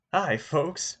Hi,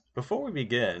 folks. Before we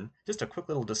begin, just a quick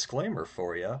little disclaimer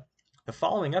for you. The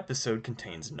following episode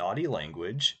contains naughty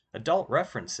language, adult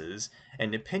references,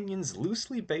 and opinions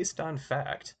loosely based on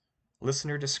fact.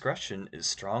 Listener discretion is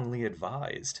strongly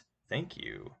advised. Thank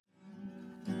you.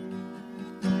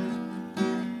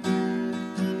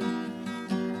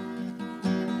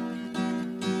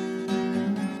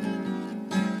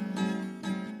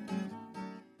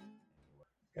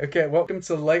 Okay, welcome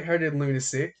to Lighthearted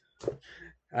Lunacy.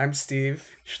 I'm Steve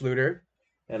Schluter.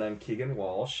 And I'm Keegan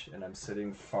Walsh, and I'm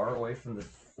sitting far away from the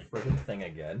friggin' thing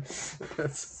again.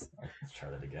 Let's try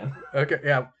that again. Okay,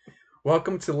 yeah.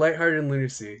 Welcome to Lighthearted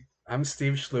Lunacy. I'm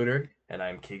Steve Schluter. And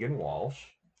I'm Keegan Walsh.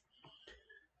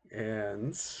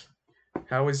 And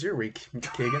how was your week,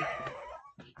 Keegan?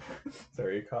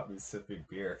 Sorry, you caught me sipping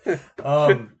beer.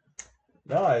 Um,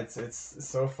 No, it's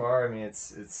so far. I mean,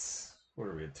 it's what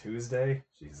are we, a Tuesday?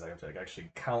 Jeez, I have to like, actually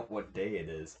count what day it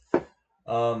is.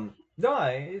 No,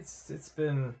 it's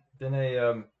been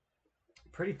a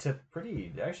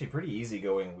pretty actually pretty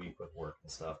easygoing week with work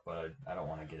and stuff, but I don't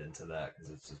want to get into that because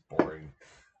it's just boring.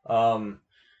 Um,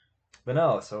 but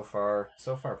no, so far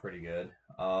pretty good.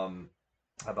 How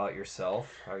about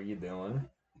yourself? How are you doing?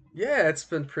 Yeah, it's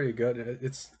been pretty good.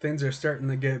 It's things are starting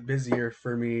to get busier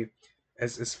for me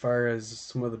as far as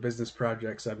some of the business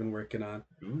projects I've been working on,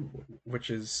 Ooh, which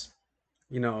is,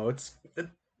 it's a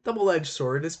double-edged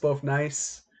sword. It's both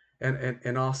nice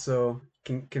and also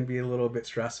can be a little bit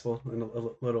stressful and a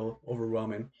little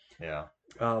overwhelming. yeah.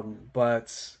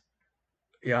 But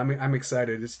yeah, I'm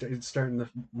excited. It's starting to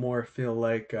more feel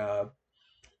like I'm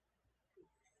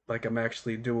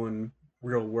actually doing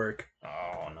real work.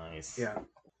 Oh, nice. Yeah.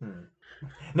 Hmm.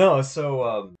 No, so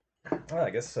well, I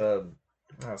guess so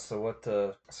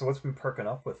what's been perking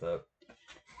up with it?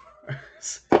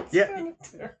 Yeah.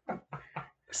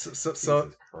 So so so,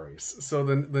 Jesus Christ. so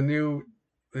the new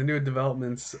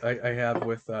developments I have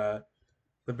with the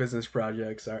business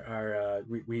projects are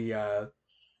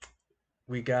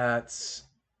we got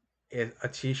a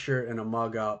T-shirt and a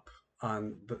mug up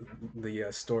on the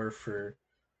store for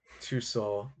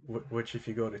Tusol, which if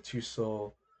you go to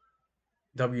Tusol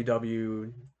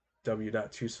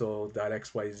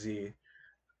www.tusol.xyz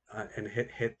and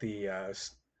hit the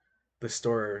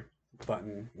store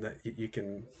button that you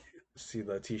can see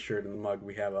the T-shirt and the mug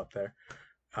we have up there.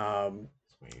 Um,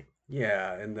 Sweet.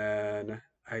 yeah, and then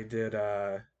I did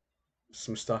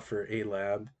some stuff for A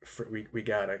Lab. We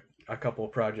got a couple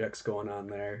of projects going on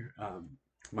there.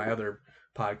 My other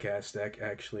podcast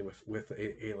actually with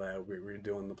A Lab, we were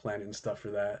doing the planning stuff for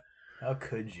that. How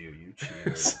could you, you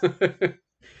cheater?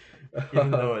 Even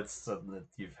Um, though it's something that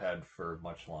you've had for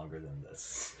much longer than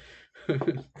this.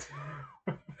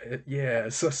 yeah,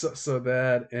 so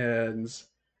that, and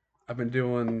I've been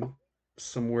doing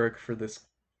some work for this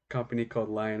company called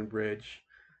Lion Bridge.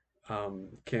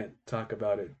 Can't talk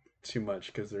about it too much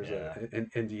because there's Yeah.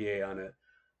 an NDA on it.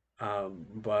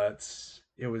 But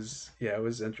it was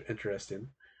interesting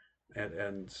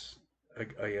and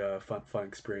a fun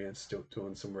experience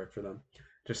doing some work for them.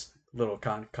 Just little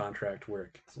contract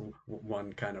work,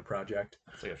 one kind of project.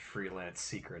 It's like a freelance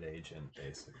secret agent,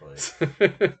 basically.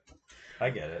 yeah, I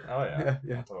get it. Oh yeah.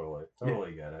 yeah, No, totally. yeah,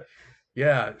 Totally get it.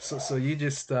 yeah. So you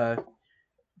just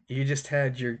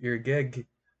had your gig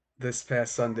this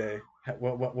past Sunday.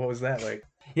 What was that like?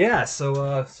 Yeah,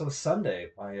 so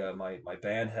Sunday, my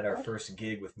band had our first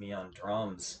gig with me on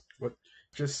drums. What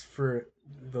just for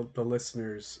the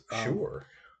listeners? Sure.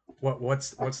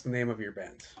 What's the name of your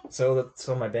band? So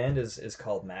my band is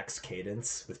called Max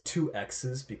Cadence with two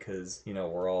X's because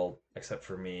we're all except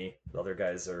for me. The other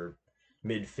guys are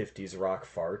mid 50s rock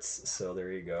farts. So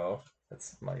there you go.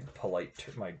 That's my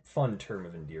my fun term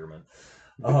of endearment.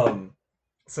 Um,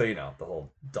 so the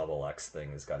whole double X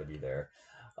thing has got to be there.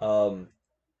 Um,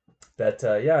 but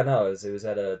yeah, no, it was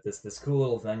at this cool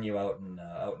little venue out in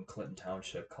Clinton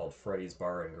Township called Freddy's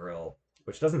Bar and Grill,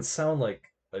 which doesn't sound like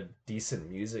a decent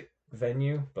music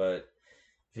venue, but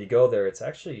if you go there, it's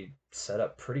actually set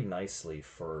up pretty nicely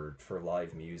for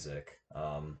live music.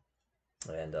 And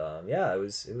yeah, it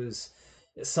was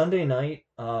Sunday night.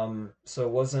 So it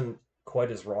wasn't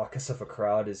quite as raucous of a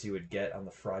crowd as you would get on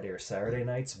the Friday or Saturday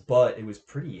nights, but it was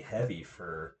pretty heavy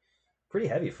for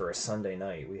a Sunday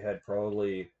night. We had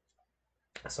probably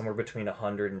somewhere between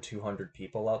 100 and 200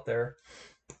 people out there.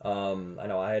 I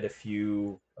know I had a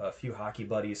few hockey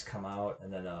buddies come out,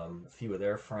 and then a few of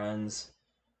their friends.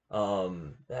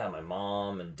 Yeah, my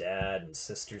mom and dad and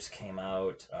sisters came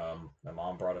out. My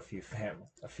mom brought a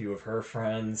few of her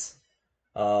friends.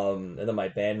 And then my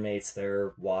bandmates,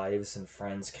 their wives and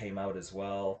friends came out as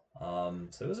well.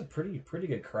 So it was a pretty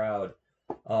good crowd.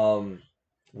 Um,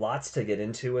 lots to get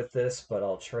into with this, but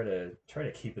I'll try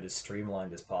to keep it as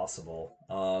streamlined as possible.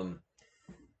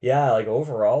 Yeah, like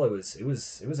overall, it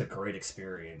was a great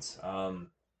experience.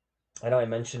 I know I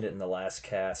mentioned it in the last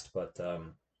cast, but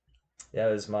yeah,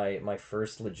 it was my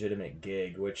first legitimate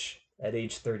gig, which at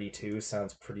age 32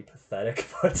 sounds pretty pathetic,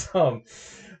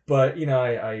 but you know,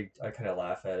 I kind of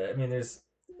laugh at it. I mean, there's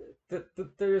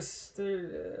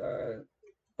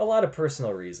a lot of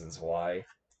personal reasons why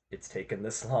it's taken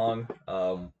this long,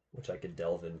 which I could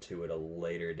delve into at a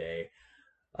later day.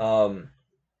 Um,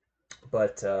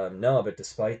 but no, but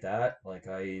despite that, like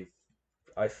I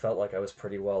felt like I was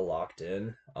pretty well locked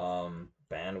in.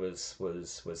 Band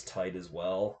was tight as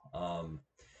well.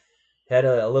 Had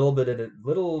a little bit of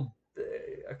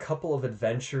a couple of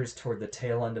adventures toward the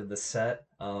tail end of the set.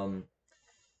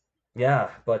 Yeah,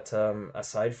 but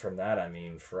aside from that, I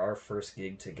mean, for our first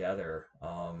gig together,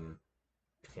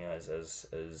 yeah, as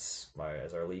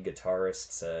our lead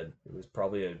guitarist said, it was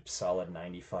probably a solid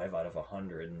 95 out of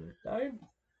 100, and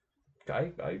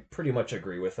I pretty much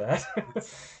agree with that.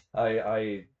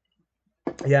 I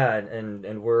yeah,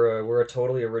 and we're a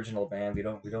totally original band. We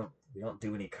don't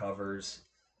do any covers.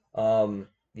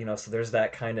 You know, so there's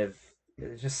that kind of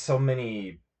just so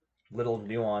many little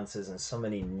nuances and so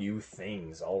many new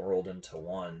things all rolled into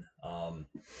one.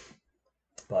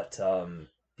 But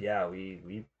yeah,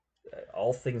 we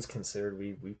all things considered,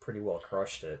 we pretty well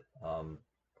crushed it.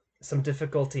 Some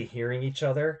difficulty hearing each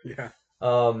other. Yeah.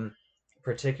 Um,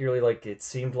 Particularly like it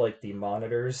seemed like the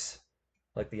monitors,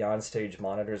 like the onstage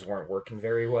monitors weren't working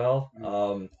very well.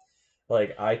 Mm.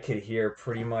 Like I could hear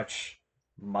pretty much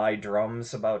my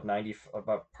drums about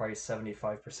probably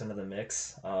 75% of the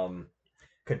mix.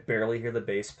 Could barely hear the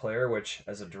bass player, which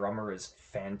as a drummer is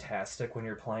fantastic when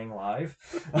you're playing live.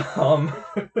 um,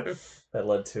 that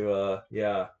led to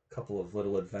yeah, a couple of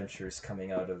little adventures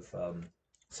coming out of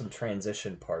some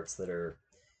transition parts that are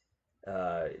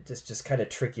just kind of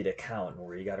tricky to count,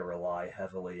 where you got to rely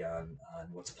heavily on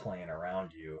what's playing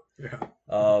around you. Yeah.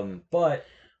 But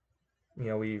you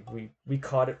know, we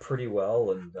caught it pretty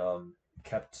well and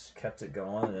kept it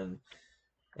going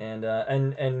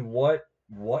and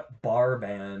what bar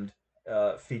band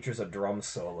features a drum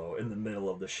solo in the middle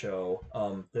of the show?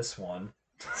 This one.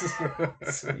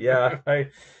 So, yeah, I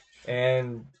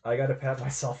got to pat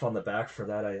myself on the back for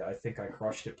that. I think I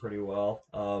crushed it pretty well.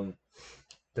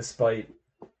 Despite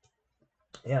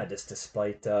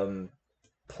despite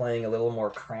playing a little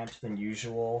more cramped than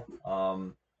usual.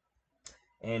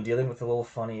 And dealing with a little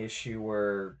funny issue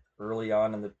where early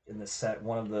on in the set,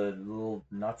 one of the little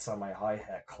nuts on my hi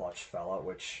hat clutch fell out,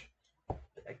 which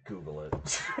Google it.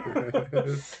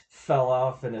 Fell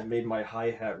off, and it made my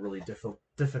hi hat really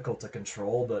difficult to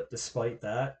control. But despite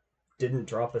that, didn't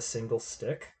drop a single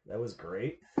stick. That was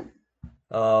great.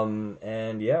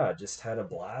 And yeah, just had a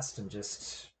blast, and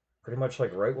just pretty much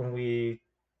like right when we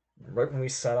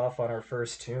set off on our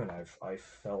first tune, I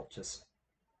felt just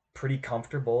pretty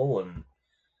comfortable and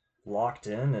locked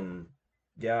in, and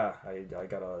yeah, I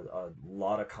got a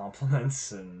lot of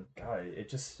compliments, and God, it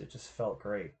just felt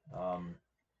great.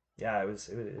 Yeah, it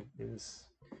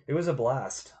was a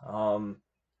blast.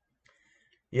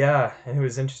 Yeah, and it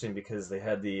was interesting because they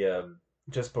had the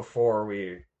just before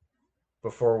we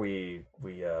we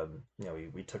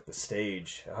took the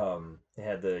stage. They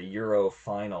had the Euro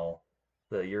final,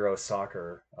 the Euro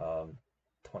soccer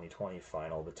 2020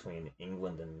 final between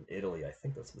England and Italy. I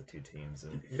think those are the two teams,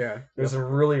 and Yeah. there's a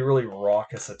really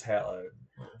raucous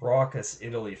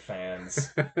Italy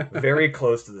fans very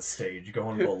close to the stage,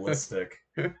 going ballistic.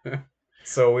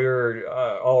 So we were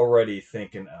already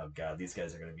thinking, oh god, these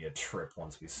guys are going to be a trip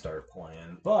once we start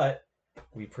playing. But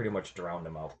we pretty much drowned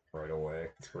them out right away.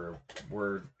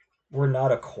 We're we're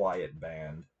not a quiet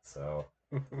band, so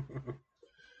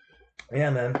yeah,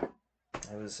 man,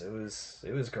 it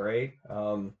was great.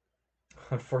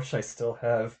 Unfortunately,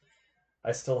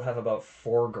 I still have about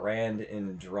 4 grand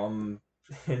in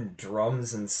in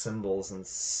drums and cymbals and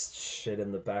shit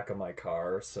in the back of my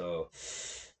car. So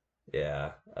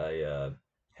yeah, I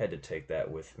had to take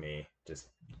that with me just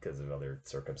because of other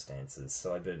circumstances.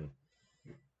 So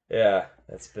yeah,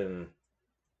 it's been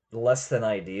less than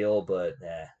ideal, but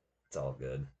it's all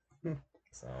good.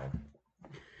 So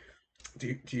Do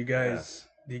you yeah.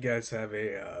 guys have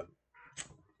a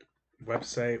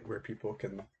website where people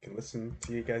can listen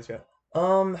to you guys yet?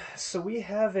 So we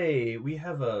have a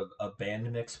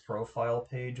band mix profile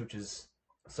page, which is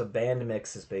so band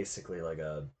mix is basically like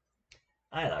a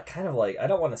I don't know, kind of like I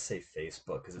don't want to say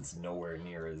Facebook because it's nowhere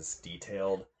near as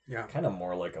detailed. Yeah. Kind of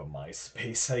more like a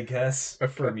MySpace, I guess,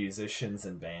 for Okay. musicians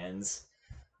and bands.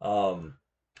 Um,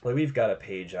 like we've got a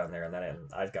page on there, and then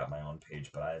I've got my own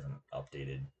page, but I haven't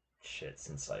updated shit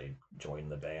since I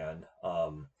joined the band.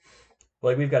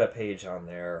 Like we've got a page on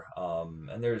there, and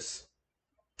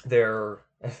there,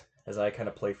 as I kind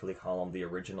of playfully call them, the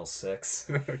original six.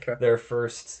 Okay. Their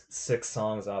first six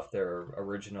songs off their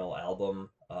original album,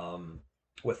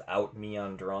 without me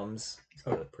on drums,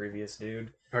 Oh, the previous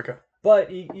dude. okay.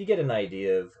 But you get an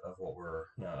idea of what we're,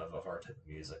 of our type of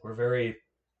music. We're very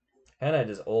kind of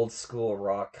just old school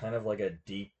rock, kind of like a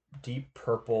deep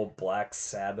purple Black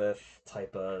Sabbath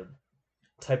type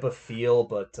of feel,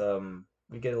 but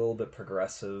we get a little bit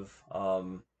progressive.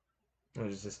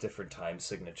 There's just different time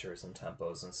signatures and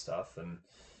tempos and stuff, and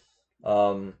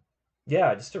um,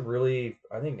 yeah, just a really,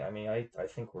 I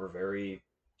think we're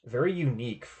very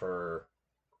unique for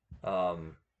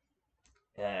um,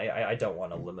 I don't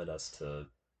want to limit us to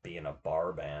being a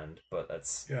bar band, but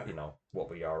that's Yeah. what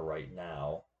we are right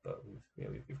now. But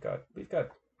we've got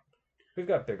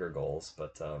bigger goals,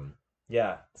 but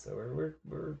yeah. So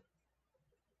we're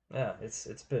yeah.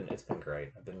 It's been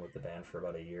great. I've been with the band for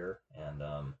about a year,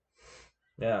 and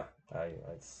yeah, I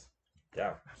it's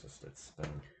yeah. It's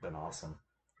been awesome.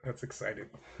 That's exciting.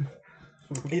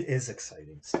 It is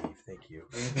exciting, Steve. Thank you.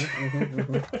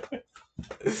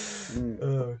 Mm.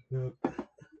 Oh, yeah.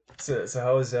 So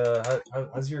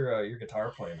how's your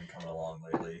guitar playing been coming along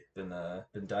lately? Been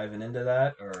diving into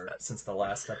that, or since the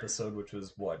last episode, which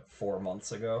was what, 4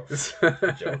 months ago?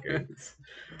 Joking.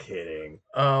 Kidding.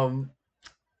 Oh,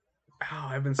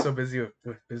 I've been so busy with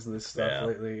business stuff Yeah.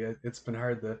 lately. It's been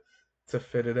hard to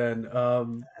fit it in.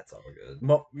 That's all good.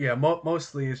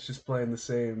 Mostly it's just playing the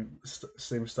same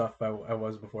stuff I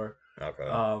was before. Okay.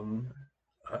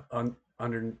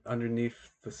 Underneath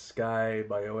the Sky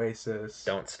by Oasis.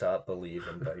 Don't Stop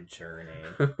Believing by Journey.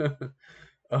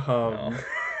 No. um,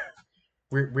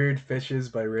 Weird Fishes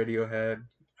by Radiohead.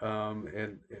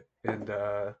 And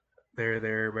There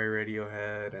There by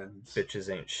Radiohead and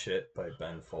Bitches Ain't Shit by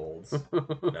Ben Folds.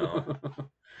 No.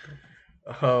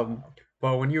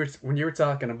 Well, when you were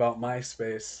talking about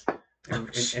MySpace and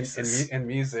Oh, Jesus. and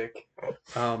music,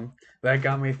 that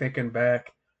got me thinking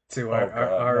back to Oh God,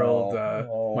 our no, old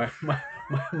no. my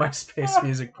MySpace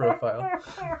music profile.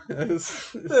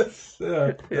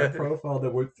 That profile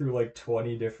that went through like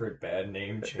 20 different band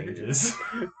name changes.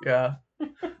 Yeah.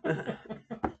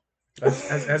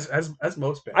 As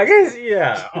most bands. I guess,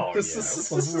 yeah. Oh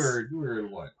yeah. We were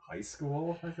what, high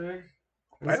school? I think.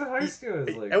 Was it high school? It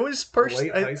was like It was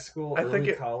partially. late high school, I think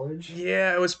early college.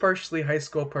 Yeah, it was partially high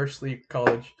school, partially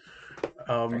college.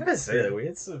 I gotta say that we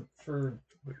had some for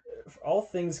all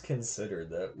things considered,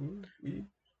 that we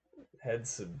had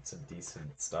some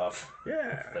decent stuff.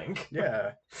 Yeah, I think.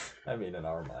 yeah. I mean, in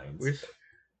our minds.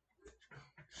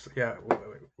 Yeah,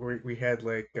 we had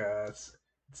like let's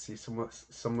see some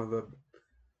of the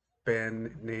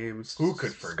band names. Who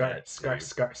could forget?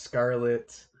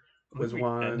 Scarlet was we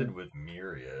one. Ended with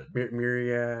Myriad.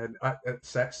 Myriad.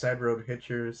 Sad Road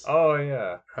Hitchers. Oh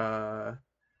yeah.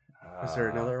 Was there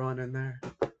another one in there?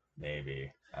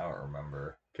 Maybe, I don't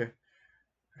remember. Okay.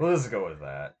 Well, let's go with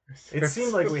that. It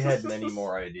seemed like we had many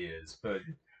more ideas, but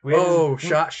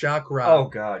Shock Rock. Oh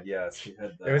God, yes, we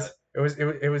had that. It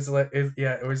was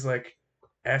like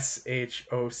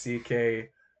SHOCK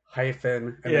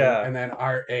hyphen and then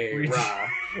RA Ra.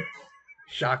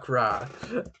 Shock Ra.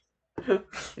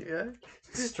 Yeah.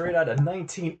 Straight out of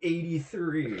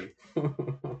 1983.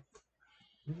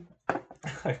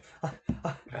 I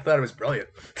thought it was brilliant.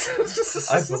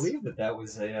 I believe that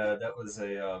was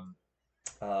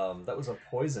a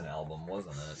Poison album,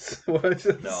 wasn't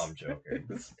it? No, I'm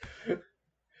joking.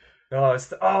 No,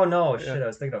 oh no, shit! I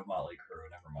was thinking of Motley Crue.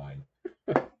 Never mind.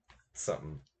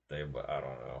 Something I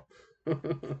don't know.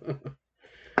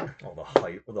 All the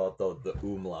hype, the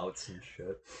umlauts and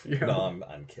shit. Yeah. No,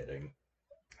 I'm kidding.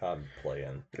 I'm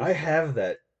playing. I have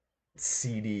that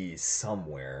CD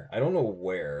somewhere. I don't know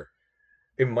where.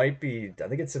 It might be. I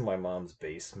think it's in my mom's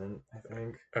basement. I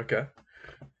think. Okay.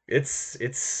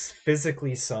 It's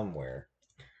physically somewhere.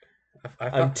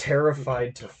 I'm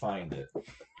terrified to find it.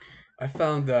 I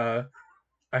found a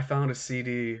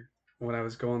CD when I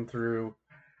was going through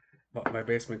my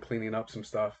basement cleaning up some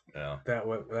stuff. Yeah. That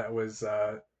was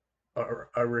a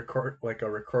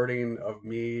recording of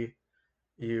me,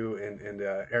 you, and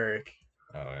Eric.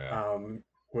 Oh yeah.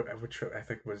 Which I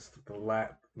think was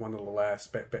one of the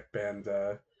last band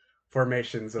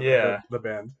formations of the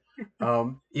band.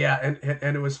 Yeah,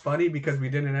 and it was funny because we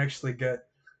didn't actually get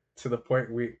to the point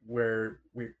where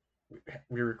we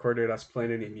recorded us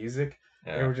playing any music.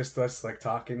 Yeah. It was just us like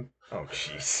talking. Oh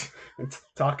jeez. And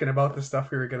talking about the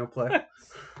stuff we were gonna play.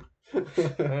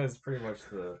 That is pretty much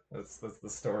that's the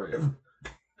story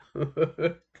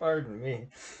Pardon me.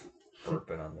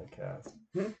 Burping on the cast.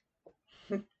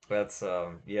 That's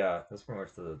yeah, that's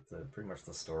pretty much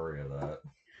the story of that.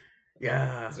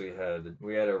 Yeah. 'Cause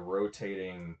we had a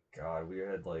rotating god, we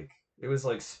had like it was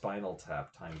like Spinal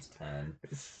Tap times 10.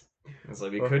 It's, It's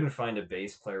like we well, couldn't find a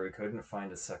bass player, we couldn't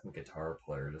find a second guitar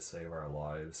player to save our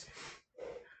lives.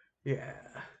 yeah.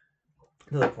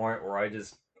 To the point where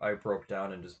I broke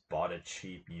down and just bought a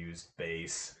cheap used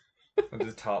bass. I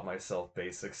just taught myself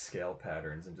basic scale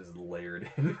patterns and just layered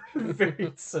in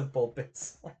very simple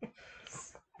bass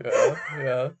lines.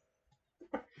 Yeah.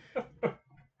 Yeah.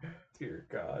 Dear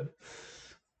God.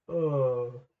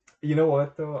 Oh, you know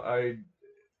what though?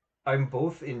 I'm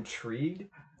both intrigued,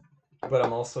 but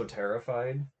I'm also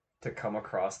terrified to come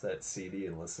across that CD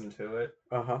and listen to it.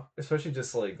 Uh-huh. Especially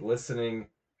just like listening,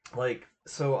 like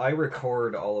so I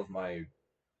record all of my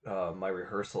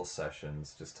rehearsal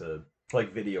sessions just to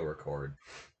like video record.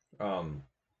 Um,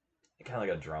 kind of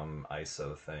like a drum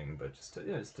ISO thing, but just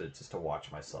to just to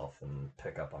watch myself and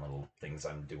pick up on little things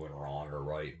I'm doing wrong or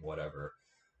right, whatever.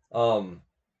 Um,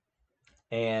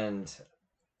 and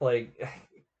like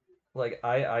like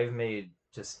I've made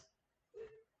just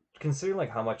considering like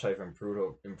how much I've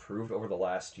improved over the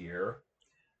last year.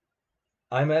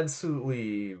 I'm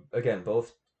absolutely again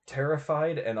both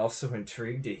terrified and also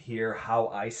intrigued to hear how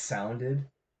I sounded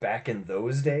back in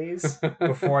those days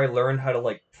before I learned how to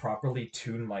like properly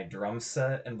tune my drum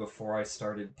set and before I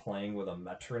started playing with a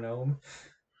metronome.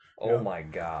 Oh Yeah. my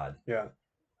god. Yeah.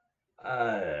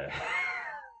 Uh,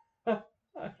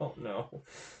 I don't know.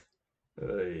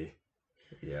 Ay,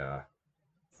 yeah.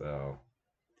 So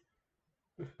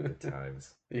good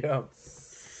times. Yeah.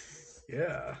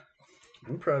 Yeah.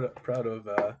 I'm proud of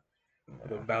the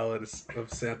Yeah. Ballad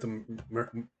of Santa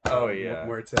Oh yeah.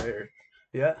 Muerte.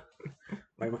 Yeah,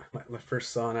 my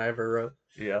first song I ever wrote.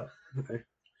 Yeah. I-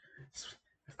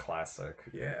 Classic.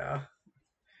 yeah,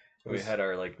 it We was. had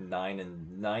our like 9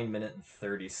 minute and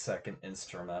 30-second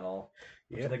instrumental,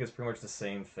 which I Yeah. think is pretty much the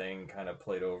same thing, kind of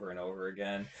played over and over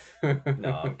again.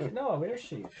 No, I'm kidding. No, we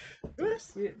actually It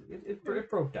was, it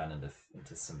broke down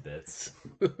into some bits.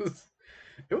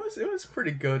 it was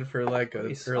pretty good for like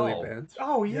a early Oh, band.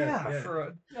 oh Yeah, yeah. yeah, For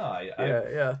a no, yeah,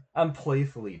 yeah, I'm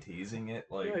playfully teasing it,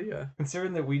 yeah, like yeah,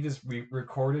 considering that we just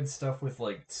recorded stuff with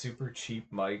like super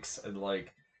cheap mics and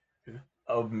like yeah.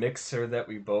 a mixer that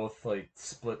we both like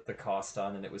split the cost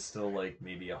on, and it was still like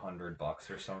maybe $100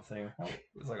 or something. It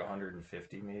was like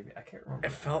 150 maybe. I can't remember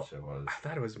It how much felt. it was. I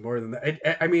thought it was more than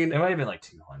that. I mean, It might have been like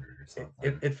 200 or it, it,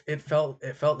 something. it,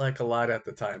 it felt like a lot at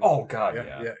the time. Oh God, Yeah,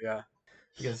 yeah. yeah, yeah,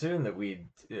 Considering that we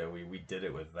did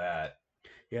it with that.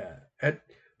 yeah. And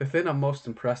the thing I'm most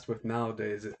impressed with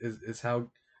nowadays is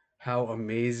how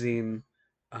amazing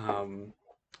um,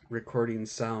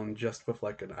 recordings sound just with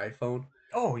like an iPhone.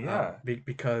 Oh yeah.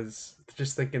 Because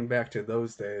just thinking back to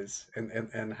those days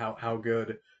and how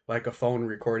good like a phone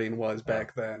recording was Yeah.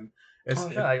 back then. Oh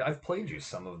yeah, I've played you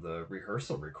some of the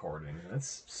rehearsal recording, and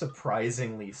it's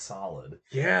surprisingly solid.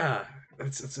 Yeah,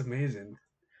 it's amazing.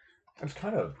 I was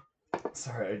kind of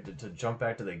sorry to jump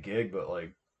back to the gig, but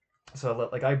like so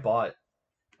like I bought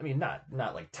I mean,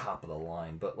 not like top of the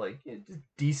line, but like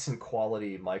decent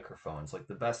quality microphones, like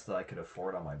the best that I could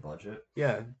afford on my budget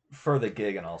Yeah, for the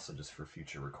gig and also just for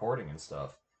future recording and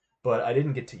stuff. But I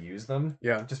didn't get to use them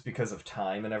yeah, just because of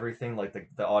time and everything. Like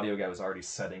the audio guy was already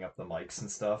setting up the mics and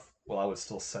stuff while I was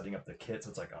still setting up the kit. So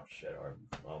it's like, oh shit,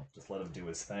 I'll just let him do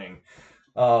his thing.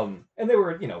 And they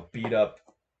were, beat up,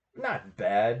 not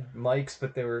bad mics,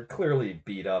 but they were clearly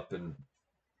beat up and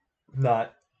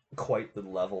not quite the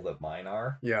level that mine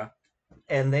are, yeah,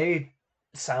 and they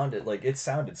sounded like it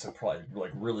sounded surprised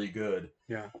like really good.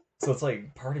 yeah, So it's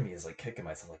like part of me is like kicking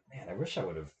myself like, man, I wish I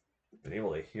would have been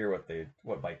able to hear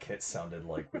what my kit sounded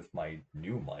like with my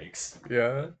new mics.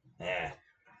 yeah, But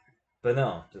but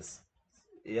no, just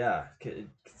yeah,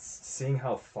 seeing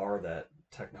how far that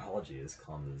technology has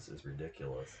come is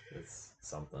ridiculous. It's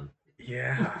something.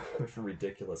 yeah. From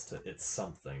ridiculous to it's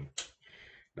something.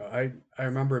 No, I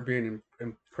remember being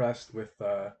impressed with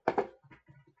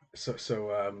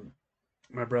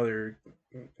my brother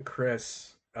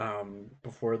Chris,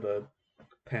 before the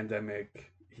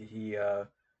pandemic, he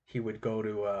would go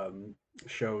to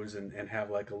shows and have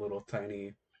like a little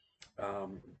tiny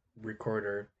um,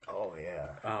 recorder, Oh yeah.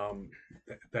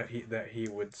 that he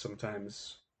would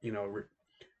sometimes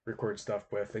record stuff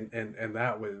with, and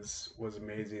that was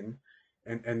amazing.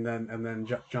 And then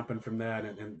jumping from that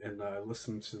and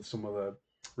listening to some of the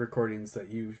recordings that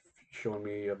you've shown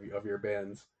me of your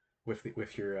bands with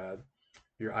your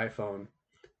iPhone.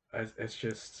 It's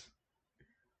just,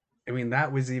 I mean,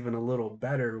 that was even a little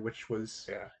better, which was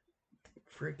Yeah.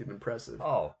 freaking impressive.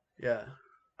 Oh, Yeah.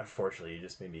 Unfortunately,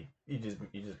 you just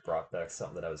brought back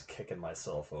something that I was kicking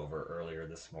myself over earlier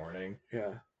this morning.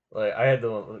 Yeah. Like I had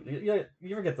the you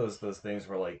ever get those things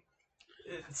where like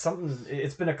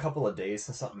it's been a couple of days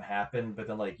since something happened, but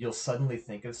then like you'll suddenly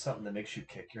think of something that makes you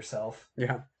kick yourself.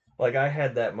 Yeah. Like I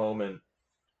had that moment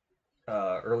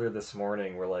earlier this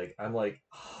morning where like I'm like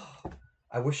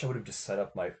I wish I would have just set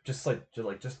up my just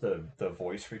the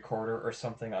voice recorder or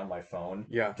something on my phone.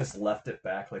 Yeah. Just left it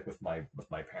back like with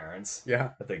my parents Yeah.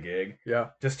 at the gig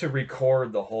Yeah. just to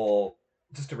record the whole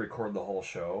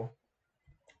show.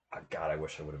 God, I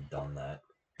wish I would have done that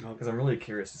Well, because I'm really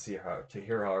curious to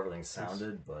hear how everything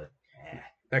sounded. But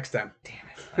next time.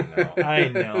 damn it, I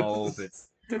know, but it's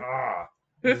it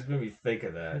just made me think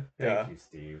of that. Thank Yeah. you,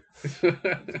 Steve.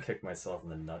 Just kicked myself in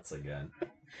the nuts again.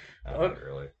 Oh, Not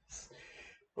really.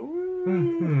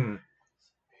 ooh.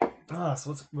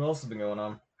 So what else has been going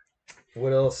on?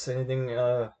 What else? Anything?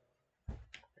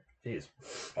 Geez,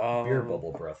 beer Um,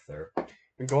 bubble breath there.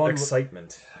 been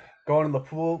Excitement. going to the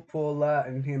pool a lot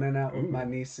and hanging out with my Ooh,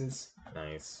 nieces.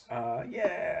 nice.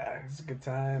 Yeah, it's good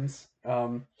times.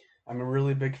 I'm a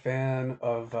really big fan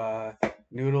of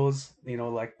noodles. You know,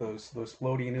 like those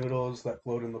floaty noodles that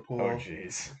float in the Oh, pool.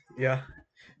 jeez. Yeah,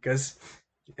 because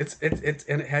it's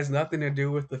and it has nothing to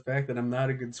do with the fact that I'm not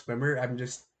a good swimmer. I'm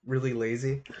just really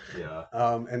lazy. Yeah.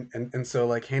 And so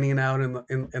like hanging out in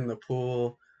the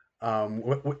pool,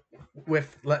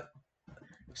 with let.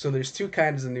 So there's two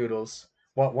kinds of noodles.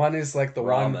 One is like the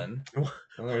Ramen.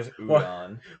 And there's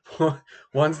one, udon.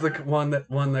 one's the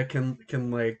one that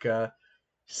can like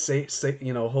say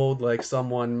hold like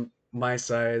someone my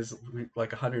size,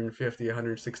 like 150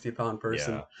 160 pound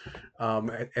person.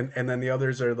 Yeah. And then the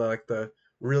others are like the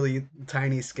really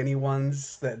tiny skinny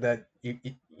ones that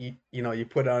you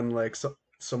put on like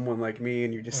someone like me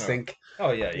and you just Oh, sink.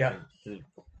 oh yeah. You Yeah. can.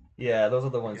 Yeah, those are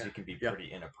the ones Yeah. you can be Yeah.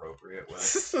 pretty inappropriate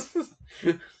with,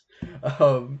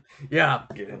 um yeah.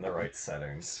 given the right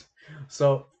settings.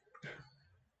 So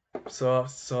so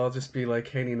I'll just be like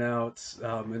hanging out,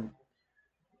 and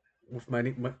with my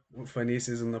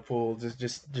nieces in the pool,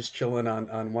 just chilling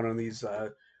on one of these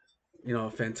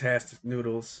fantastic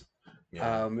noodles,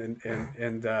 Yeah.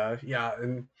 yeah,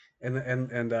 and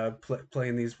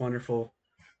playing these wonderful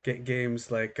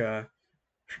games like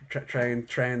trying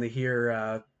to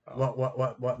hear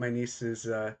Oh. what my niece is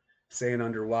saying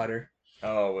underwater.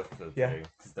 Oh, with the Yeah. thing,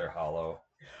 'cause they're hollow.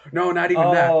 No, not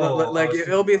even that. Oh, I Like was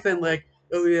it'll thinking be a the thing hollow like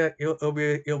noises.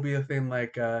 it'll be a thing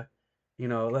like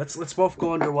let's both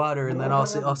go underwater and then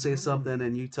I'll say something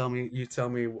and you tell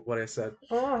me what I said.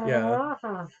 Yeah.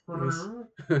 It was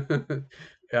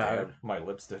yeah. Damn, my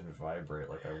lips didn't vibrate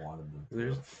like I wanted them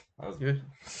There's to. I was. yeah,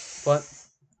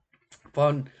 fun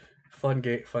fun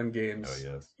fun Oh games.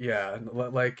 yes. Yeah,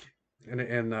 like and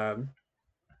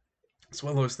it's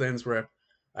one of those things where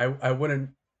I wouldn't.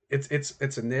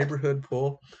 It's a neighborhood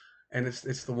pool, and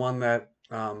it's the one that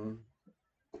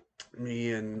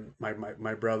me and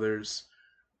my brothers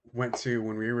went to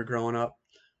when we were growing up.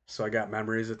 So I got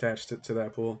memories attached to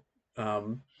that pool,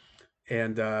 um,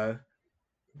 and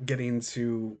getting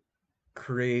to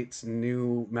create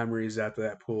new memories after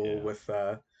that pool Yeah. with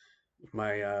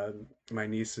my my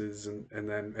nieces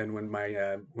and when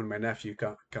my nephew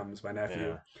comes, my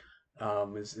nephew Yeah.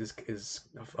 is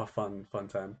a fun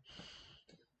time.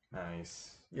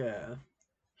 Nice. Yeah.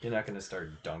 You're not gonna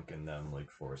start dunking them like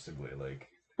forcibly, like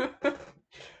I, you're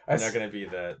not s- gonna be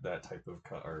that type of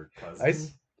or I cousin.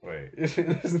 s- Wait,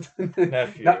 no,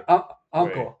 nephew. Wait.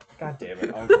 uncle. God damn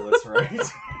it, uncle. That's right.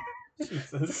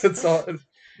 Jesus.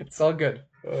 It's all good.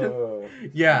 Oh,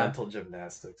 Yeah. mental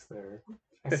gymnastics there.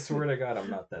 I swear to God, I'm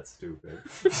not that stupid.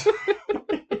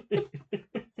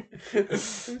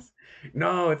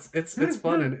 No, it's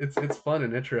fun and it's fun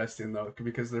and interesting though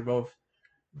because they're both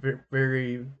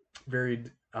very very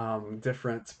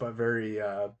different but very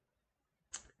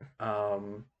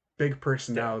um big Yeah.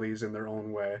 personalities in their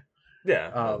own way.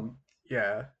 Yeah.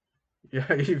 Yeah.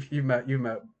 Yeah, you met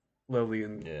Lily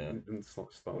Yeah. and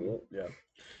Stone. Yeah.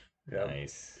 Yeah.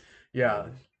 Nice. Yeah.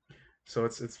 So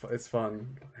it's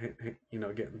fun,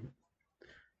 getting.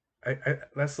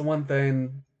 That's the one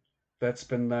thing that's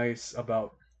been nice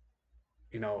about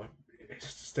you know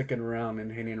sticking around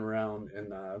and hanging around in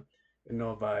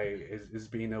Novi is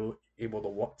being able to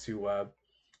watch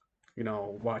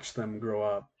them grow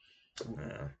up,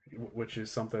 Yeah. which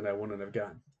is something I wouldn't have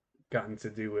gotten to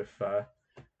do if I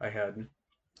had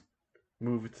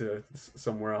moved to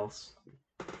somewhere else.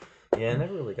 Yeah, I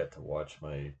never really got to watch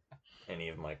any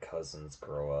of my cousins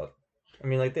grow up. I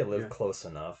mean, like they live Yeah. close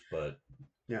enough, but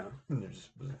Yeah. they're just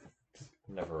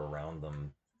never around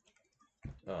them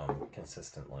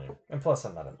consistently. And plus,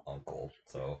 I'm not an uncle,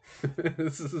 so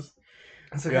This is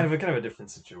it's a yeah, kind of a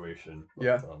different situation. But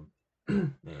yeah.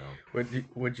 you know,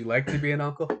 Would you like to be an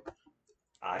uncle?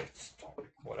 I just don't,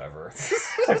 whatever.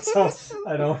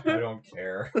 I don't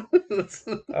care.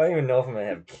 I don't even know if I'm gonna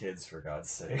have kids for God's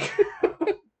sake.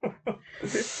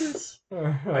 It's just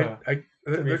To I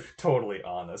be there, totally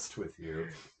honest with you.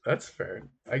 that's fair.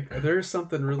 There's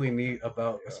something really neat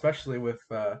about, Yeah. especially with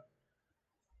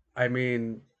I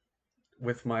mean,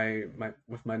 with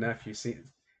my nephew, see,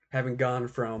 having gone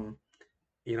from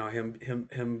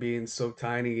him being so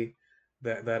tiny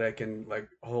that I can like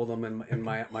hold him in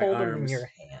my Hold them in arms, your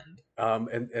hand.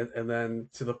 and then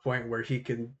to the point where he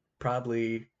can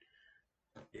probably,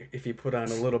 if he put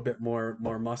on a little bit more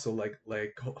muscle, like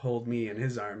hold me in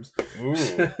his arms. Ooh,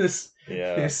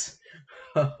 yeah, He's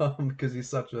because he's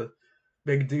such a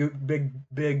big dude,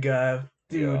 big yeah,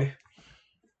 dude.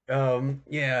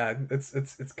 Yeah,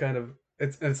 it's kind of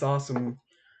it's awesome,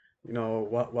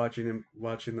 watching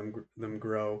them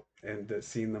grow and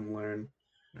seeing them learn.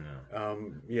 yeah,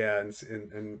 Yeah,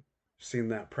 and seeing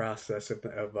that process of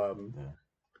yeah.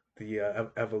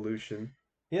 the evolution.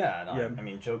 Yeah, no, Yeah, I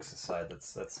mean, jokes aside,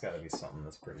 that's got to be something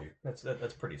that's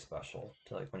pretty special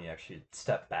to like when you actually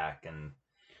step back and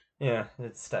yeah,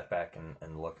 step back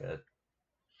and look at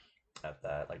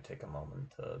that, like take a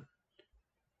moment to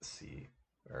see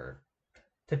or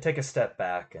to take a step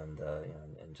back and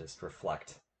and just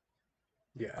reflect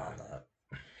yeah, on that.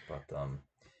 But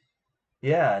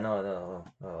yeah, no,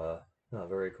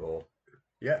 very cool.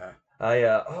 yeah.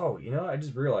 I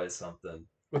just realized something.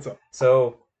 What's up?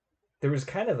 So there was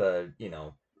kind of a,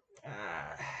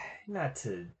 uh, not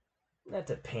to not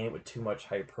to paint it with too much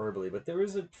hyperbole, but there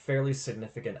was a fairly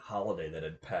significant holiday that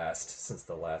had passed since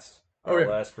Oh our yeah,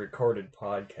 last recorded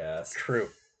podcast. true.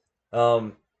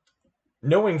 Um,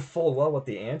 knowing full well what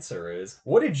the answer is,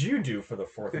 what did you do for the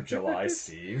 4th of July,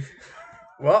 Steve?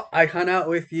 Well, I hung out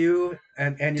with you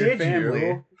and your Did family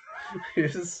you?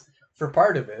 is for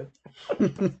part of it.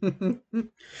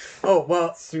 Oh well,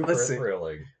 let's Super see.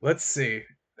 thrilling. Let's see.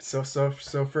 So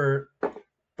for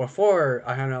before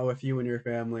I hung out with you and your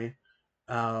family,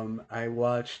 I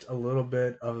watched a little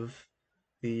bit of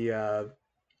the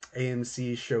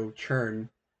AMC show Churn,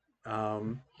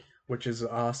 um, which is an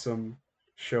awesome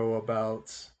show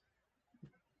about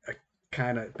a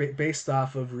kind of based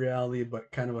off of reality,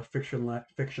 but kind of a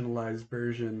fictionalized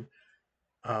version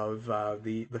of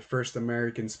the first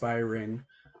American spy ring.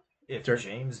 If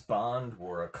James Bond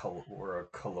were a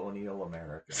colonial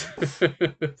American.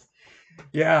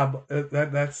 Yeah, but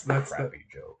that's the Crappy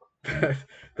joke.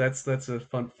 that's a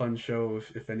fun show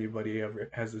if anybody ever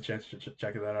has the chance to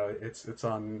check that out. It's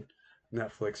on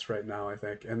Netflix right now, I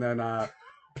think. And then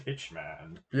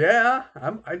Pitchman. yeah,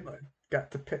 I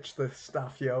got to pitch the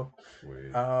stuff, yo.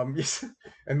 Sweet. Yes,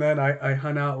 and then I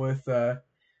hung out with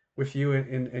you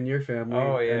and your family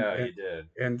Oh and yeah, and you did.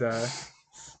 and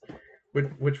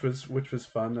which was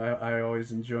fun. I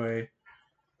always enjoy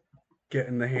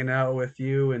getting to hang out with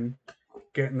you and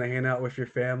getting to hang out with your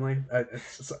family.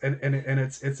 And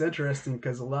it's interesting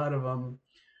because a lot of them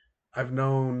I've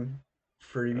known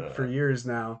for Uh, years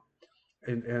now,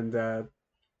 and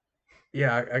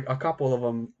yeah, a couple of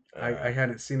them I uh,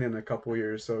 hadn't seen in a couple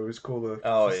years, so it was cool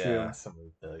oh to see yeah, them. some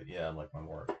of the yeah, like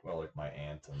like my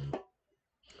aunt and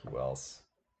who else?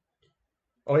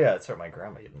 Oh yeah, that's right. My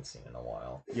grandma you haven't seen in a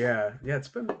while. Yeah, yeah, it's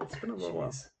been a little while.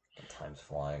 Jeez, the time's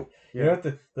flying. You know Yeah, what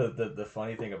the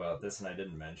funny thing about this, and I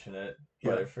didn't mention it,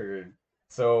 but yeah, I figured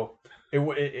so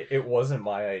it wasn't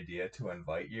my idea to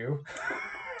invite you.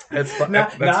 that's fun.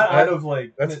 Not out of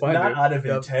like That's fine, not dude. out of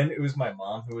Yep. intent. It was my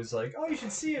mom who was like, "Oh, you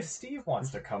should see if Steve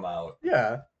wants to come out."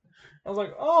 Yeah. I was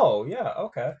like, "Oh yeah,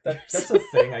 okay, that's a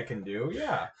thing I can do,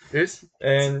 yeah." It's,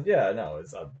 And yeah, no,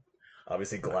 I'm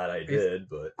obviously glad I it's did,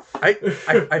 but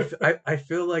I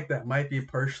feel like that might be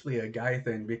partially a guy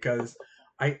thing because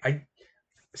I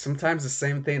sometimes the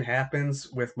same thing happens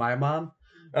with my mom.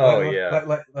 oh yeah,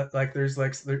 Like there's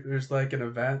like an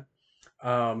event,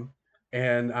 um,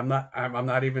 and I'm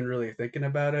not even really thinking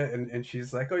about it, and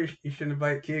she's like, oh, you should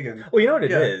invite Keegan. well, you know what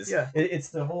it Yeah, is? yeah, It's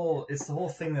the whole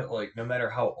thing that like no matter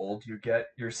how old you get,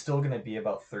 you're still gonna be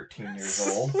about 13 years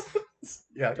old.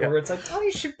 yeah, yeah, Where it's like, oh,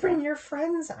 you should bring your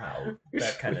friends out,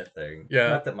 that kind of thing. yeah.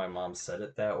 Not that my mom said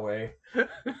it that way,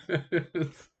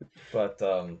 but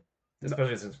No,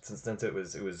 especially since it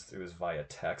was via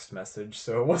text message,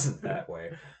 so it wasn't that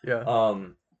way. yeah,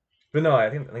 Um, but no, I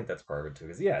think that's part of it too.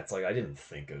 Because yeah, it's like I didn't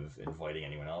think of inviting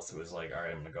anyone else. It was like, all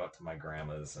right, I'm gonna go out to my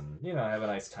grandma's and have a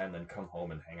nice time, then come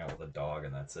home and hang out with a dog,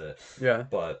 and that's it. yeah,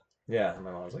 But Yeah, and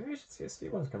my mom was like, "You should see if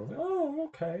Steve wants to come." I was like, "Oh,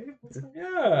 okay.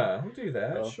 Yeah, I'll do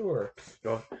that. Well, Sure."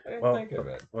 well, I didn't well, think of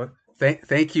it.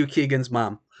 thank you, Keegan's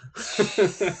mom.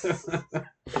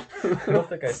 I don't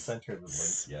think I sent her the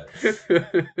link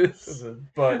yet.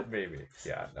 But maybe.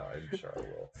 Yeah, no, I'm sure I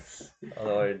will.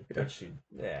 Although I Yeah, bet she,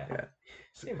 yeah, yeah.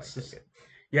 she might take it.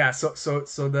 Yeah,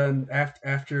 so then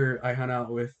after I hung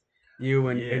out with you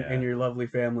and Yeah. your lovely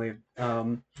family,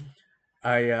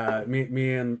 I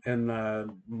me and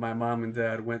my mom and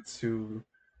dad went to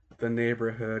the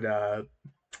neighborhood.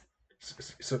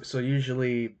 So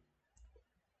usually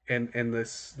in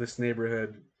this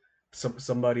neighborhood,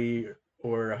 somebody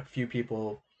or a few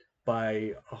people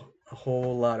buy a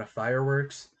whole lot of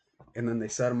fireworks, and then they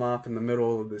set them off in the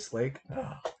middle of this lake,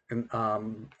 and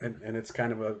it's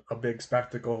kind of a big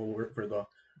spectacle where the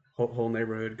whole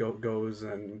neighborhood goes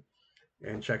and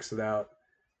checks it out,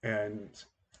 and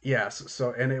yeah,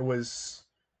 so and it was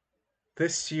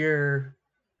this year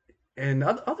and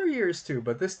other years too,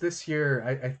 but this year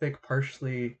I think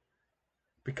partially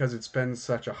because it's been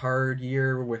such a hard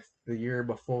year with the year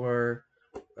before.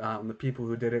 The people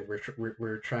who did it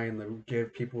were trying to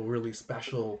give people a really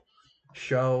special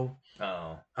show.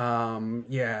 Oh.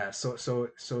 Yeah, so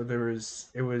there was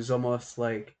it was almost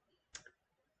like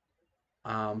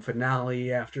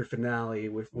finale after finale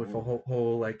with a Ooh.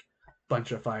 whole like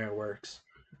bunch of fireworks.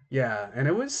 Yeah, and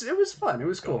it was fun. It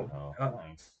was Gung cool. ho.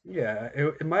 Nice. Yeah,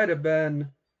 it might have been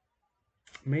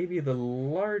maybe the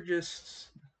largest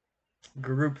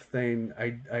group thing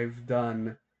I've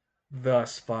done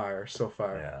thus far so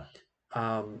far.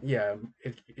 Yeah. Yeah,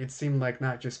 it seemed like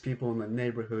not just people in the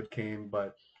neighborhood came,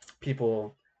 but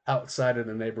people outside of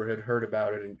the neighborhood heard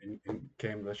about it and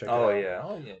came to check it Oh out. yeah.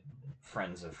 Oh yeah.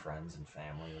 Friends of friends and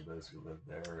family of those who live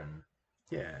there, and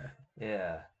Yeah, yeah,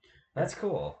 yeah, that's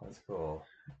cool. That's cool.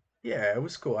 yeah. It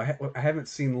was cool. I haven't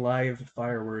seen live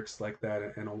fireworks like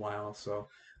that in a while, so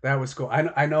that was cool.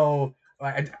 I know.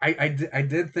 I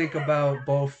did think about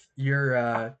both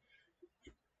your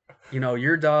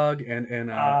your dog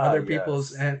and Ah, other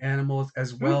people's yes. animals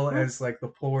as well as like the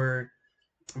poor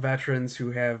veterans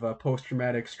who have post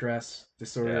traumatic stress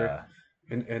disorder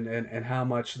Yeah. and how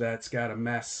much that's got to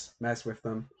mess with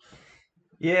them.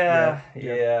 Yeah, Yeah,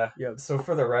 yeah, yeah. yeah. So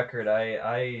for the record,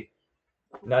 I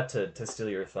not to steal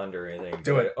your thunder or anything, but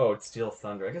Do it. oh, it's steal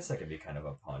thunder. I guess that could be kind of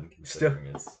a pun Still,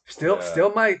 considering it's yeah,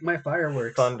 still my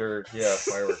fireworks. thunder, yeah,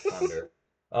 firework thunder.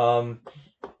 Um,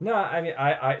 no, I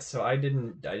mean so I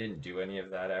didn't do any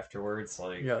of that afterwards.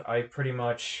 Like Yeah, I pretty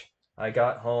much I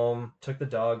got home, took the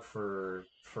dog for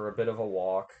a bit of a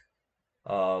walk.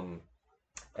 Um,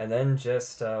 and then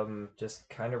just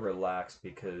kind of relax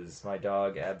because my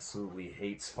dog absolutely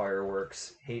hates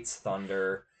fireworks, hates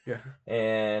thunder, yeah,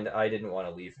 and I didn't want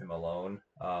to leave him alone.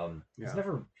 He's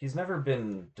yeah, never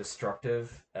been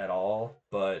destructive at all,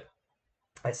 but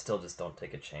I still just don't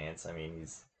take a chance. I mean,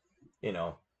 you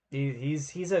know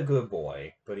he's a good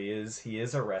boy, but he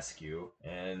is a rescue,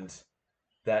 and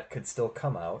that could still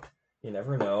come out. You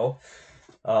never know.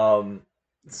 Um,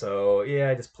 so yeah,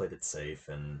 I just played it safe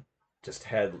and just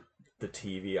had the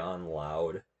TV on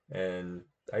loud, and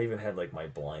I even had like my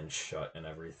blinds shut and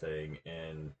everything,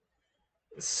 and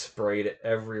sprayed it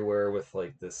everywhere with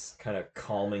like this kind of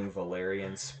calming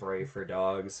valerian spray for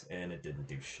dogs, and it didn't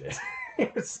do shit.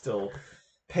 It was still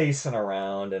pacing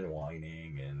around and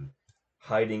whining and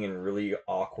hiding in really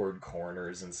awkward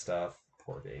corners and stuff.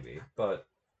 Poor baby, but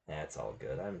that's all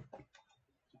good. I'm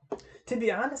to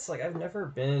be honest, like I've never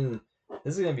been.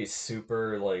 This is gonna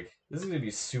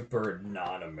be super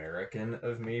non-American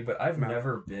of me, but I've no.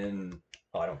 never been.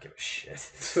 Oh, I don't give a shit.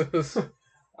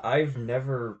 I've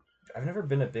never, I've never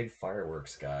been a big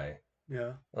fireworks guy.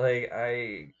 Yeah, Like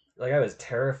I was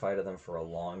terrified of them for a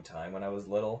long time when I was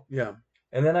little, yeah,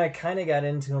 and then I kind of got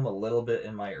into them a little bit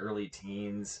in my early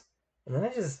teens, and then I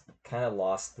just kind of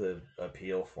lost the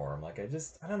appeal for them. Like I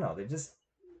don't know.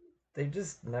 They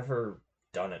just never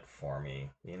done it for me.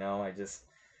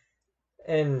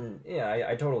 And yeah,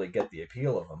 I totally get the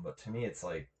appeal of them, but to me, it's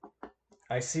like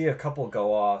I see a couple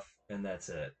go off, and that's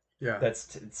it. yeah,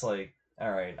 It's like,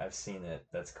 all right, I've seen it.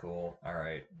 That's cool. All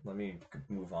right, let me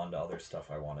move on to other stuff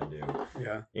I want to do.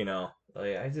 yeah,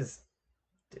 Like I just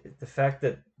the fact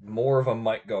that more of them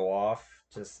might go off,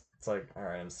 just it's like, all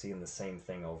right, I'm seeing the same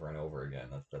thing over and over again.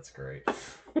 That's great.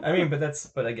 I mean,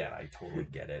 but again, I totally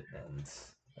get it, and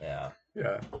yeah,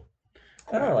 yeah,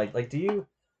 I don't know. yeah. Like do you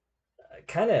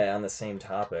kind of on the same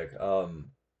topic? I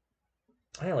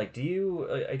don't know, like, do you?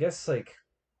 I guess like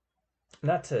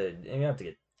not to you don't have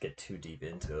to get too deep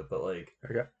into it, but like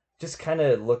Okay. just kind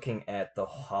of looking at the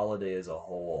holiday as a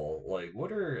whole, like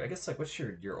what are I guess like what's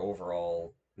your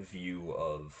overall view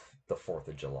of the Fourth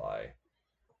of July.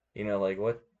 You know, like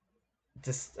what?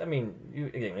 Just I mean, you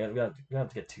again, you don't have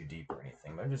to get too deep or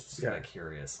anything. But I'm just kind Yeah. of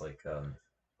curious, like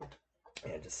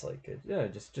yeah, just like yeah,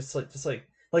 just like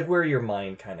where your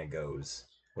mind kind of goes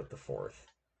with the Fourth.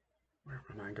 Where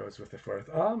my mind goes with the fourth.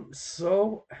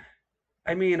 So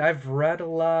I mean, I've read a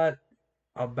lot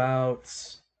about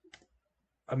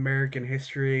American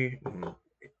history Mhm.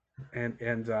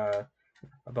 and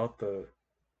about the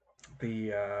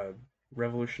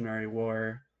Revolutionary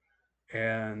War,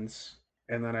 and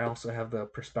and then I also have the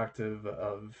perspective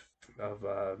of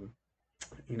the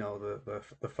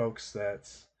folks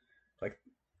that like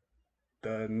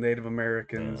the Native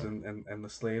Americans Yeah. and the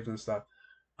slaves and stuff.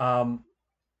 Um,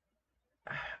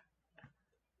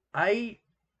 I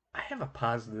I have a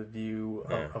positive view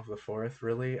Yeah. of the fourth.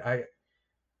 Really, I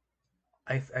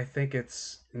think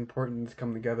it's important to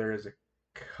come together as a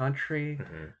country.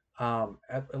 Hmm.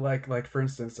 Like for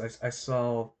instance, I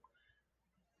saw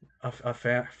a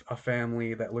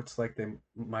family that looks like they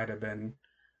might have been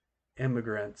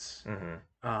immigrants. Hmm.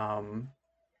 Um,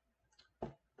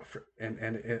 and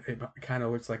it kind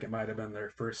of looks like it might have been their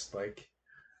first like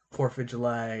Fourth of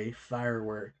July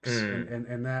fireworks, Mm.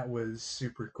 and that was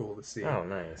super cool to see. Oh,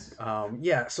 nice.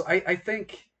 Yeah, so I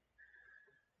think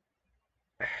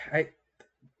I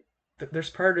there's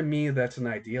part of me that's an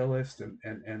idealist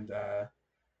and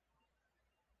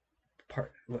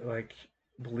part like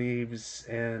believes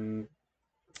in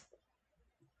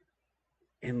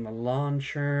the long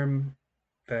term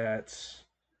that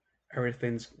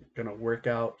everything's gonna work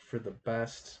out for the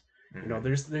best. You know, Hmm.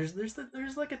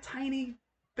 there's like a tiny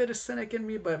bit of cynic in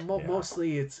me, but Yeah.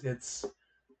 mostly it's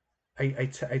I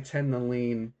tend to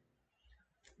lean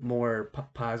more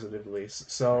positively. Nice.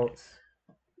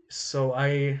 So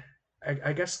I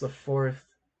guess the fourth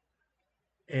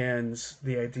and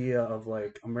the idea of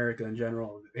like America in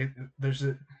general, there's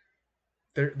a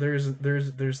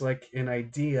there's like an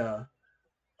idea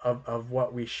of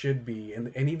what we should be,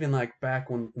 and even like back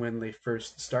when they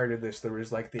first started this, there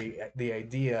was like the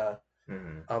idea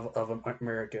Hmm. of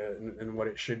America and what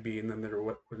it should be, and then there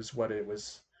was what it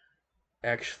was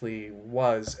actually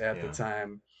was at the Yeah.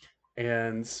 time.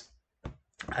 And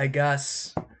I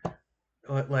guess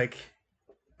like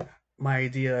my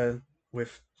idea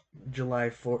with July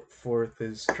 4th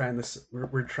is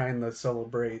we're trying to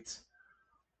celebrate,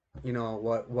 you know,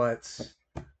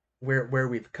 where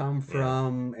we've come Yeah.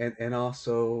 from, and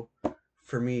also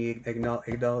for me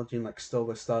acknowledging like still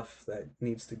the stuff that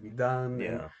needs to be done,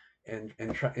 Yeah.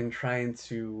 and trying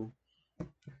to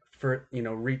for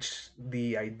reach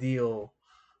the ideal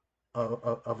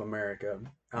of America.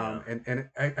 Yeah. And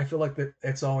I feel like that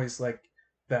it's always like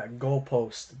that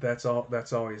goalpost that's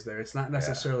always there. It's not Yeah.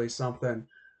 necessarily something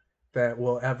that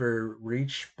we'll ever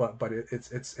reach, but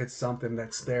it's something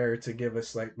that's there to give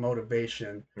us like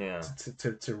motivation Yeah.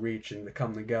 to reach and to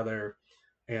come together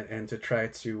and to try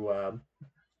to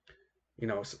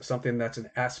something that's an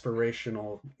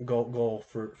aspirational goal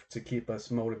for to keep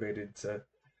us motivated to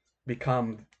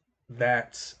become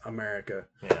that America.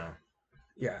 Yeah.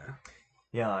 Yeah,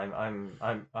 Yeah, I'm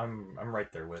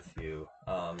right there with you.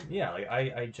 Yeah, like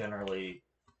I generally,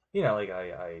 like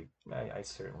I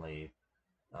certainly,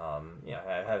 yeah,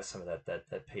 I have some of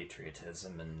that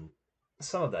patriotism and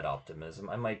some of that optimism.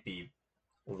 I might be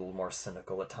a little more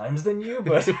cynical at times than you,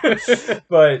 but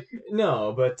but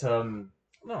no, but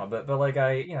no, but like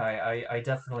I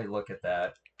definitely look at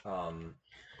that, um,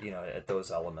 at those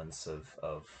elements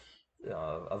of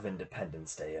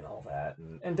Independence Day and all that,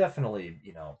 and definitely,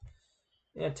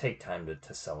 yeah, take time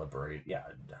to celebrate, yeah,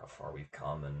 how far we've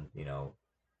come, and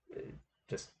eh,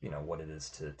 just what it is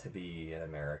to be an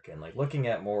American, like looking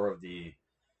at more of the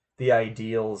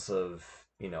ideals of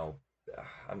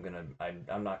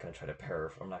I'm not gonna try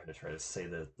to I'm not gonna try to say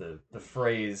the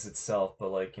phrase itself,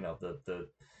 but like the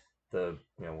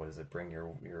what is it, bring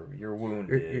your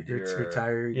wounded, you're your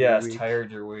tired, you're yes, weak.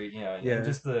 tired, your weak, and Yeah,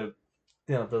 just the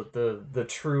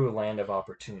true land of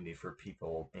opportunity for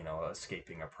people,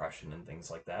 escaping oppression and things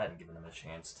like that, and giving them a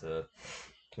chance to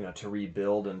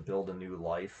rebuild and build a new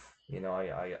life.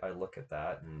 I look at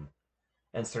that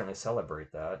and certainly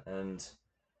celebrate that. And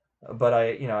but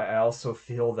I also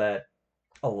feel that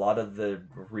a lot of the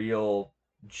real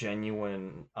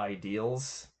genuine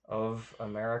ideals of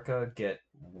America get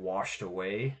washed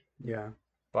away yeah,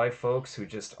 by folks who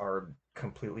just are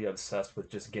completely obsessed with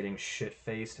just getting shit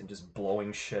faced and just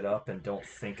blowing shit up and don't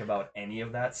think about any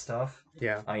of that stuff.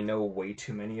 yeah, I know way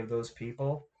too many of those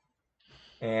people,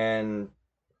 and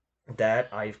that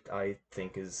I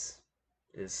think is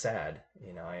sad.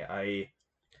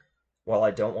 While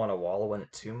I don't want to wallow in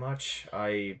it too much,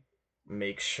 I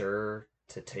make sure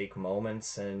to take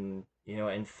moments and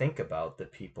and think about the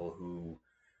people who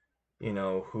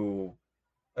who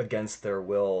against their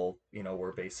will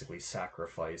were basically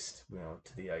sacrificed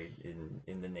to the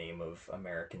in the name of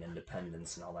American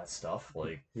independence and all that stuff,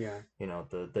 like Yeah.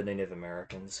 the Native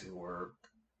Americans who were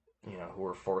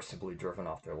forcibly driven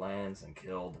off their lands and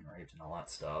killed and raped and all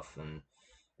that stuff, and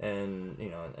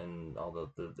all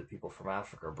the people from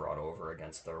Africa brought over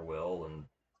against their will, and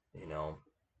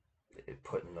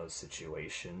put in those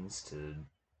situations to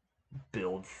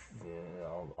build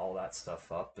all that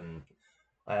stuff up. And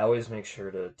I always make sure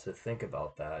to think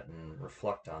about that and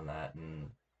reflect on that,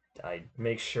 and I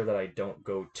make sure that I don't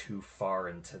go too far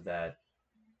into that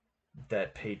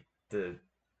the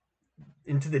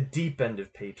into the deep end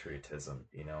of patriotism.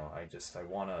 I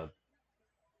want to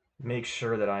make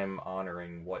sure that I'm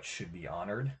honoring what should be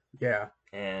honored, Yeah.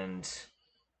 and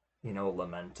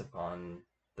lament upon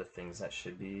the things that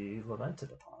should be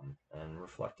lamented upon and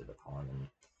reflected upon. And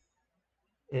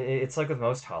it's like with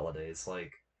most holidays,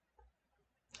 like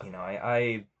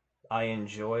I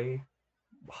enjoy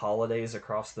holidays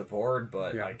across the board,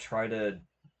 but Yeah. I try to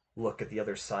look at the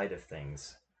other side of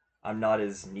things. I'm not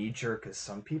as knee jerk as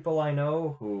some people I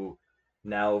know who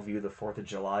now view the 4th of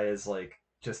July as like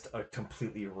just a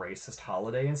completely racist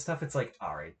holiday and stuff. It's like,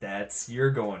 all right,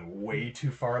 you're going way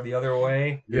too far the other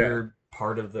way. Yeah. You're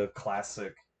part of the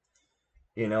classic,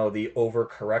 the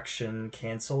overcorrection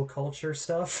cancel culture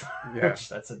stuff, Yeah. which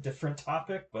that's a different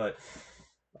topic, but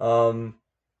um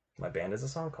my band has a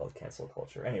song called Cancel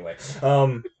Culture. Anyway,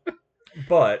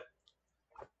 but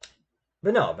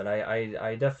no, but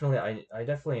I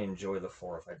definitely enjoy the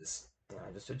 4th. I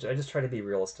just try to be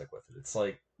realistic with it. It's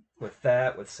like with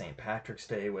that, with St. Patrick's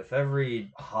Day, with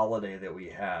every holiday that we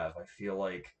have, I feel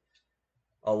like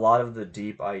a lot of the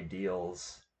deep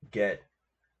ideals get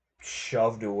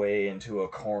shoved away into a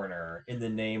corner in the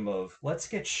name of let's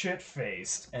get shit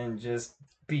faced and just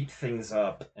beat things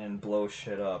up and blow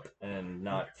shit up and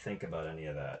not think about any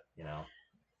of that.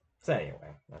 So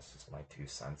anyway, that's just my 2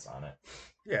 cents on it.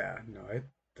 Yeah. No,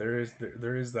 there is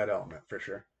that element for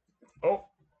sure. Oh,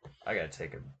 I gotta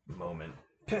take a moment.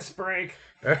 Piss break.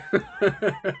 We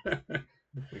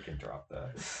can drop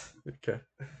that. Okay.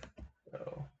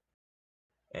 Oh.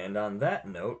 And on that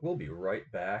note, we'll be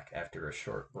right back after a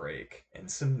short break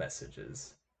and some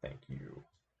messages. Thank you.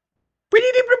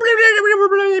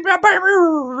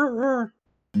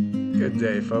 Good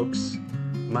day, folks.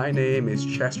 My name is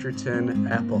Chesterton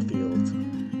Applefield,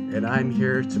 and I'm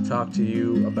here to talk to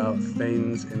you about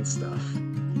things and stuff.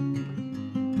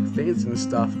 Things and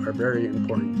stuff are very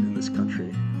important in this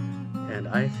country, and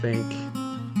I think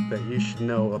that you should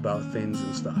know about things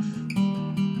and stuff.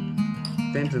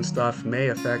 Things and stuff may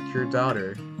affect your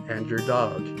daughter and your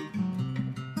dog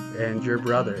and your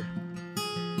brother,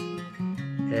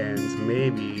 and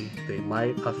maybe they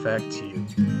might affect you.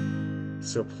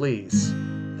 So please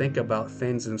think about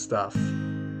things and stuff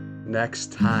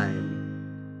next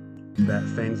time that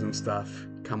things and stuff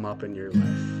come up in your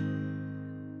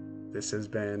life. This has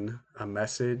been a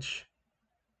message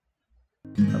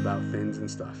about things and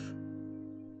stuff.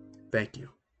 Thank you.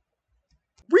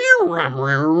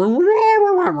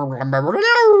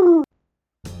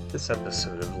 This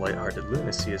episode of Lighthearted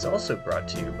Lunacy is also brought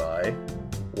to you by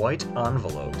White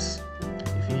Envelopes.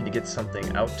 If you need to get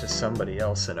something out to somebody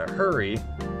else in a hurry,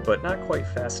 but not quite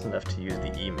fast enough to use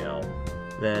the email,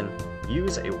 then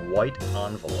use a white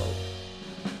envelope.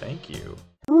 Thank you.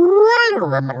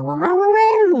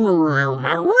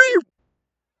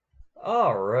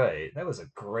 All right, that was a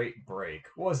great break,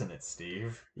 wasn't it,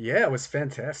 Steve? Yeah, it was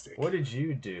fantastic. What did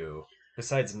you do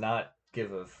besides not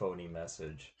give a phony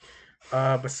message?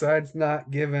 Besides not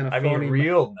giving a I phony mean,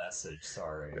 real message.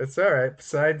 Sorry. It's all right.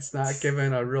 Besides not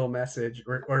giving a real message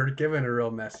or giving a real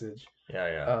message,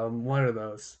 Yeah. one of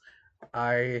those,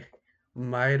 I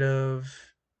might have,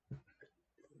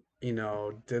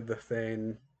 did the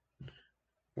thing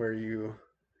where you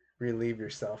relieve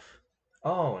yourself.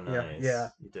 Oh, nice. Yeah.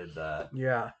 You did that.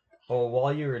 Yeah. Well,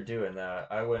 while you were doing that,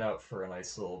 I went out for a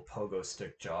nice little pogo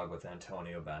stick jog with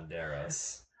Antonio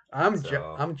Banderas. I'm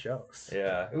jealous.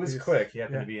 Yeah, it was quick. He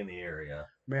happened to be in the area.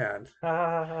 Man. Ha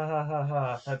ha ha ha ha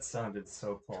ha. That sounded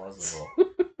so plausible.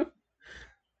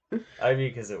 I mean,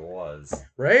 because it was.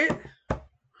 Right?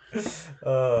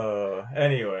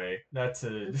 Anyway, not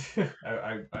to.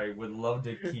 I would love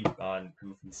to keep on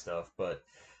goofy stuff, but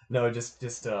no, just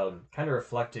kind of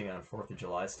reflecting on 4th of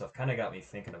July stuff kind of got me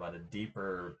thinking about a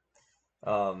deeper.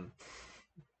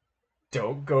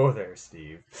 Don't go there,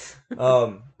 Steve.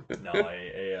 No,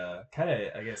 I kind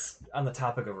of, I guess, on the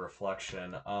topic of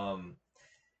reflection,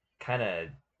 kind of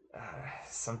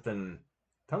something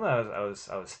something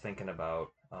I was thinking about,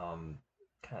 kind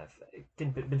of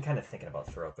been kind of thinking about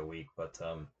throughout the week, but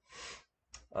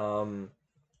um,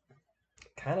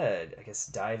 kind of I guess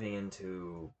diving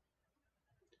into.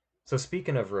 So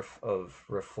speaking of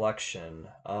reflection,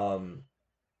 kind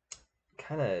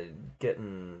of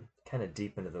getting kind of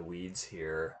deep into the weeds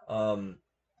here,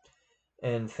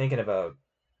 and thinking about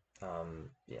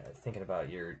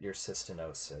your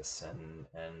cystinosis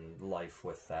and life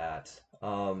with that.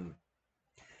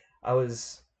 I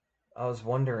was I was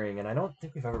wondering, and I don't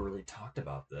think we've ever really talked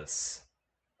about this.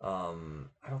 I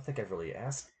don't think I've really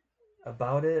asked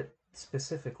about it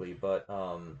specifically, but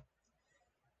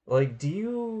like, do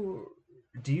you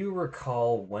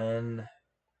recall when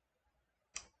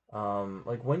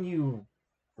like when you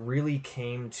really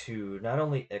came to not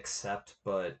only accept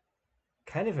but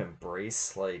kind of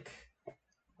embrace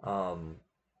um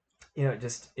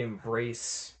just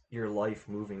embrace your life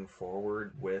moving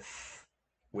forward with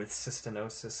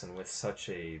cystinosis and with such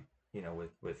a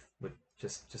with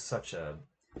just such a,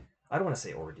 I don't want to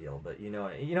say ordeal, but you know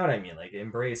what I mean, like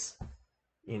embrace,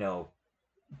 you know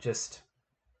just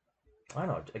I don't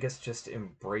know, I guess just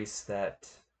embrace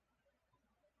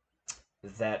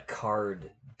that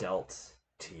card dealt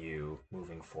to you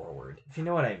moving forward. If you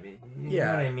know what I mean. You know what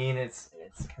Yeah, I mean? It's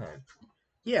kind of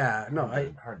yeah. No,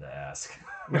 hard to ask.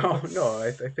 no, no.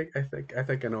 I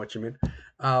think I know what you mean.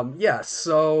 Yeah.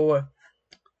 So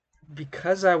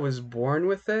because I was born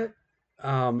with it,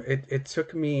 it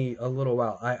took me a little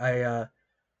while.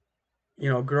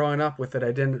 Growing up with it,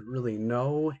 I didn't really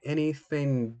know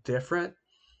anything different,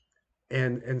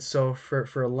 and so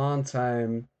for a long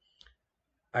time,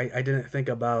 I didn't think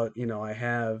about, I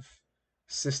have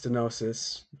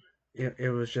cystinosis. It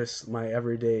was just my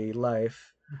everyday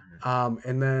life.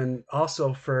 And then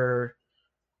also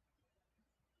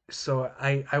so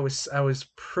I was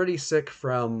pretty sick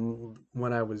from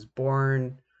when I was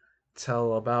born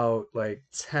till about like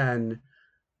 10,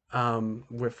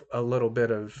 with a little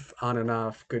bit of on and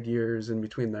off good years in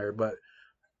between there. But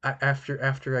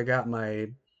after I got my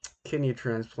kidney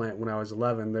transplant when I was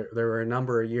 11, there were a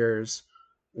number of years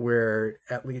where,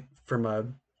 at least from a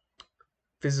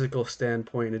physical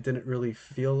standpoint, it didn't really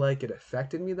feel like it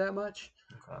affected me that much.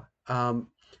 Okay. Um,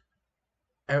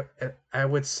 I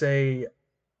would say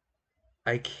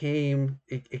it came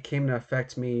to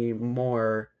affect me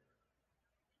more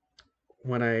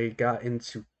when I got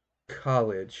into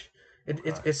college. Okay.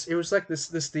 It was like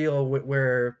this deal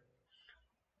where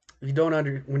you don't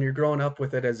when you're growing up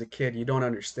with it as a kid, you don't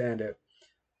understand it.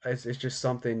 It's just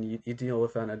something you deal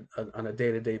with on a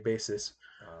day-to-day basis.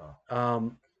 Oh.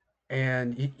 Um,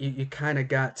 and you kind of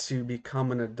got to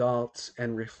become an adult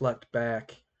and reflect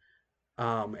back,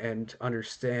 and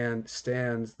understand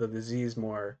the disease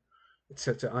more,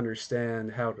 to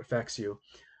understand how it affects you.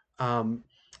 Um,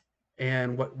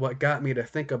 and what got me to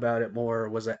think about it more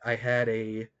was I had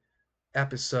a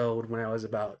episode when I was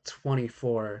about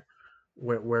 24,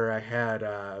 where I had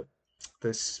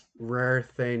this rare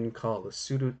thing called a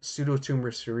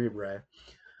pseudotumor cerebri,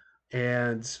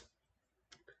 and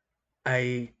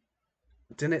I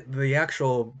didn't the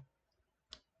actual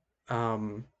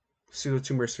um,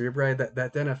 pseudotumor cerebri that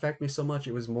didn't affect me so much.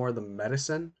 It was more the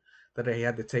medicine that I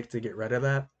had to take to get rid of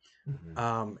that.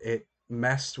 Hmm. It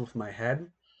messed with my head,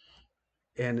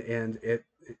 and it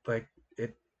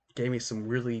gave me some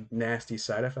really nasty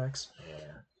side effects.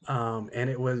 Yeah. And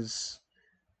it was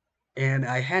and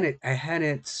I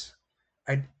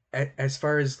as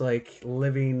far as like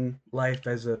living life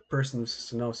as a person with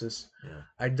stenosis, Yeah.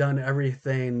 I'd done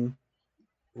everything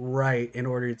right in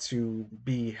order to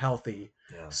be healthy.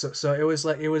 Yeah. So it was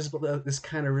this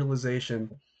kind of realization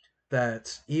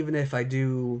that even if I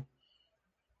do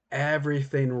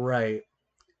everything right,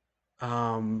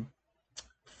 um,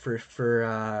 for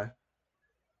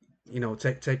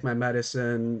take my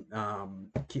medicine,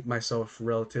 keep myself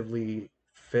relatively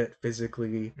fit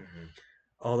physically, Hmm.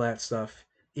 all that stuff.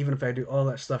 Even if I do all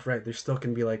that stuff right, there still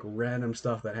can be like random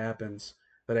stuff that happens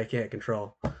that I can't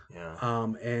control. Yeah.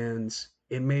 And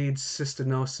it made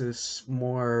cystinosis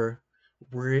more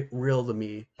real to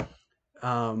me.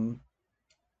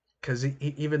 Because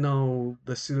even though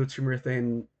the pseudotumor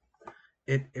thing,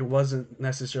 it wasn't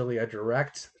necessarily a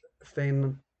direct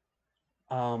thing.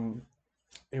 Um,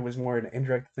 it was more an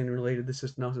indirect thing related to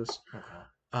cystinosis. Okay.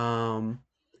 Um,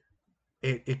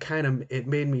 it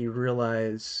made me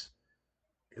realize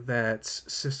that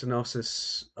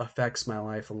cystinosis affects my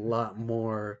life a lot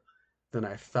more than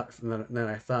I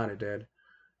thought it did.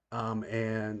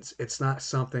 And it's not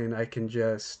something I can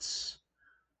just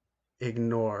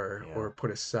ignore Yeah. or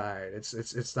put aside.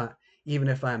 It's not, even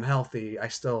if I'm healthy, I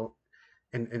still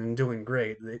and doing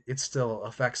great, it still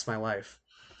affects my life.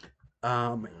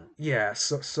 Um, Mm. yeah,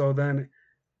 so then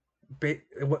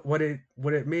what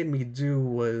it made me do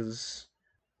was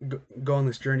go on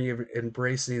this journey of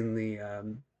embracing the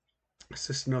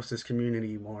cystinosis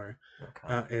community more,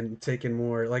 Okay. and taking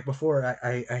more, like before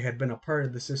I had been a part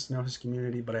of the cystinosis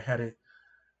community, but I hadn't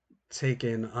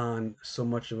taken on so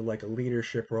much of like a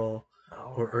leadership role,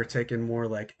 All or right. taken more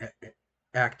like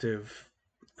active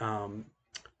um,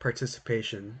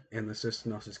 participation in the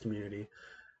cystinosis community.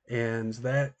 And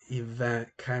that event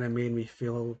kind of made me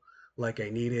feel like I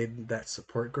needed that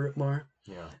support group more.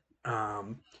 Yeah.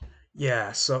 Um,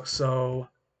 yeah, so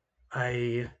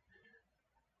I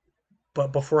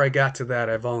but before I got to that,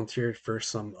 I volunteered for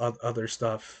some other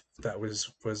stuff that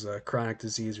was chronic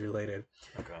disease related,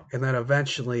 Okay. and then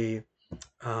eventually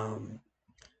um,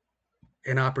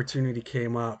 an opportunity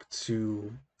came up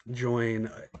to join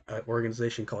an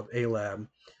organization called ALAB,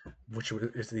 which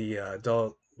is the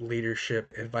Adult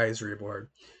Leadership Advisory Board,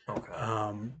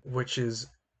 Okay. which is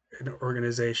an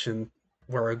organization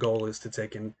where our goal is to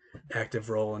take an active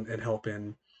role in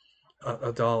helping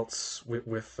adults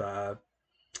with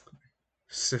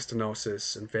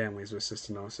cystinosis and families with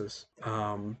cystinosis.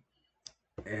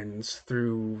 And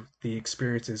through the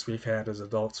experiences we've had as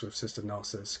adults with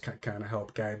cystinosis, kind of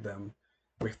help guide them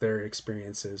with their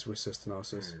experiences with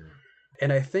cystinosis. Mm.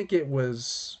 And I think it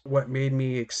was what made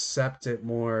me accept it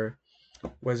more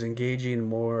was engaging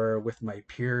more with my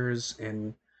peers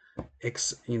and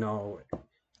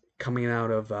coming out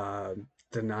of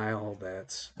denial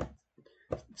that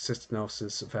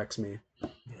cystinosis affects me,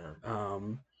 Yeah.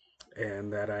 um,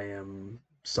 and that I am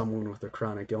someone with a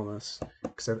chronic illness.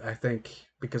 Because I think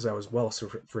because I was well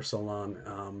for so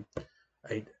long,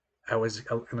 I I was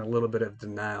in a little bit of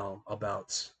denial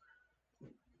about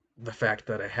the fact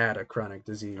that I had a chronic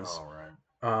disease. All right.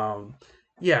 Um,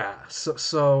 yeah,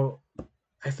 so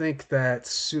I think that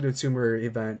pseudotumor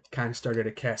event kind of started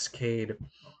a cascade,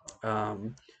 Okay.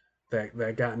 um,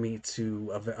 that got me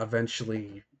to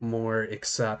eventually more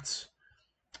accept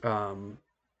um,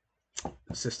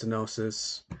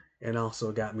 cystinosis, and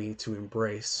also got me to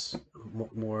embrace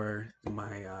more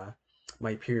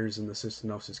my peers in the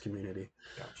cystinosis community.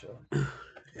 Gotcha.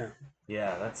 Yeah.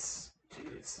 Yeah, that's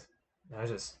jeez. I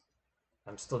just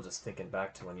I'm still just thinking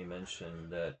back to when you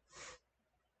mentioned that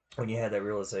when you had that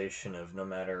realization of no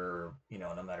matter,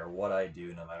 no matter what I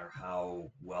do, no matter how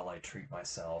well I treat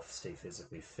myself, stay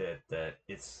physically fit, that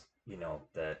it's,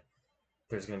 that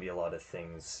there's going to be a lot of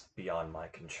things beyond my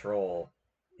control,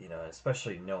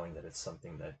 especially knowing that it's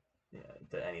something that,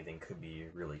 that anything could be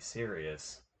really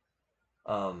serious.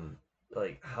 Um,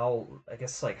 like how, I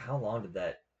guess, like how long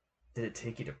did it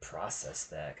take you to process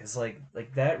that? Because like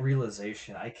that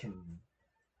realization, I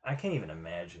can't even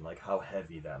imagine like how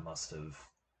heavy that must have,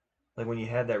 like when you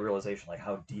had that realization, like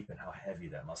how deep and how heavy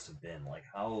that must have been. Like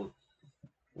how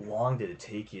long did it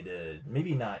take you to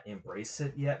maybe not embrace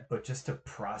it yet, but just to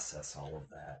process all of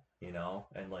that,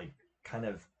 and like kind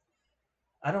of,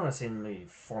 I don't want to say maybe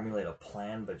formulate a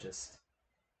plan, but just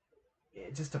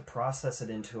to process it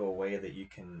into a way that you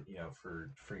can,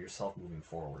 for yourself moving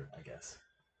forward, I guess.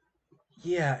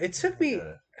 Yeah, it took Like me.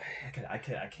 a, I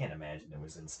can't imagine it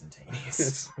was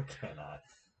instantaneous. I cannot.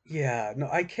 Yeah, no,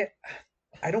 I can't.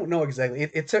 I don't know exactly.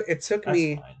 It took That's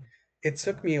me fine. it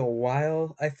took me a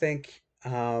while, I think.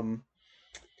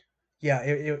 Yeah,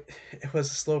 it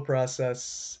was a slow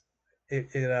process.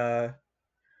 It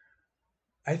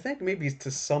I think maybe to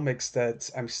some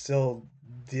extent I'm still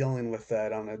dealing with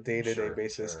that on a day-to-day Sure,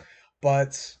 basis, sure.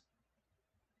 but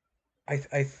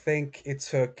I think it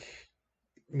took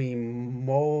me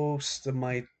most of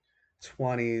my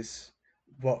 20s.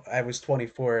 Well, I was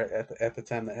 24 at the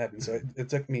time that happened, so it, Mhm. it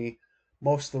took me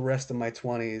most of the rest of my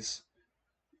 20s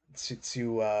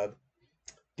to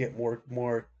get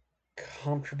more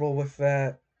comfortable with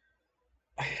that.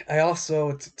 I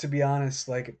also, to be honest,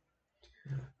 like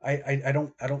Yeah. I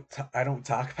don't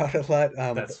talk about it a lot.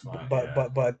 That's fine. But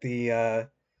Yeah. the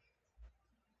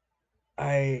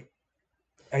I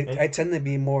And I tend to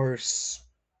be more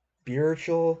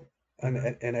spiritual, and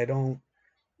mhm, I don't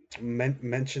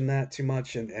mention that too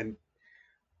much, and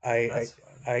I that's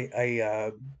fine.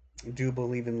 I do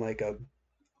believe in like a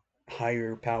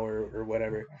higher power or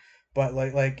whatever, Okay. but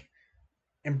like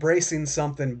embracing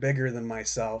something bigger than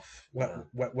myself, Yeah.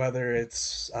 whether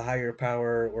it's a higher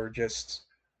power or just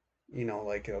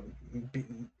like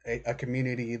a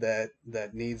community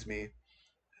that needs me,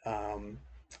 um,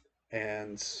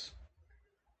 and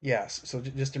yes, so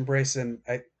just embracing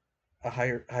a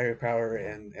higher power,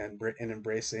 Yeah. and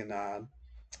embracing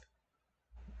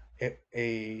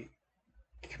a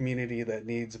community that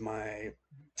needs my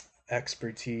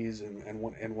expertise and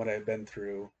what I've been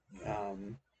through,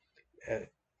 um, a-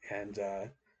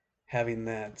 and having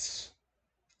that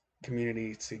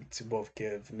community to both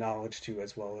give knowledge to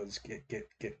as well as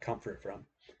get comfort from.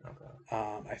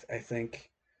 Okay. I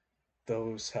think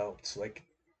those helped, like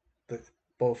the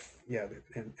both, yeah,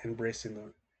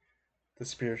 embracing the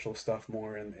spiritual stuff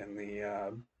more, and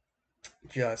the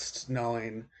just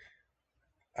knowing.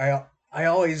 I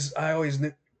always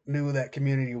knew that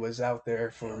community was out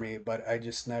there for Yeah. me, but I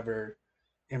just never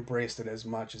embraced it as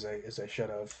much as I should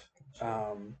have.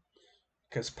 Sure.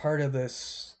 Because part of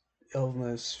this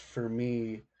illness for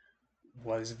me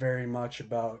was very much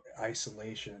about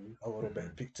isolation a little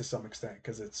Hmm. bit to some extent,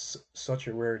 because it's such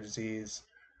a rare disease.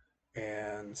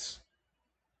 And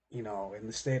in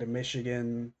the state of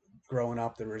Michigan, growing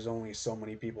up, there was only so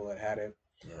many people that had it,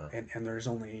 Yeah. and there's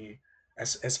only,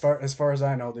 as far as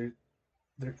I know,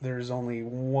 there's only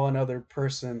one other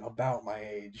person about my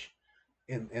age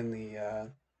in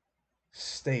the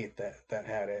state that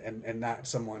had it, and not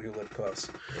someone who lived close.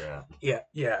 Yeah. Yeah,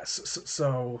 yeah.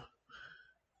 So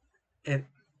and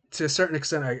to a certain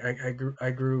extent,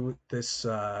 I grew this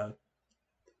um,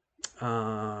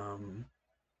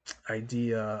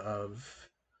 idea of,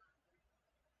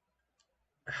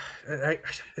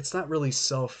 it's not really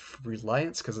self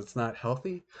reliance because it's not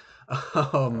healthy.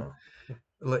 Um, Oh.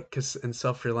 like, because and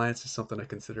self reliance is something I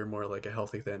consider more like a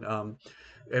healthy thing.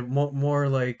 And more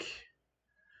like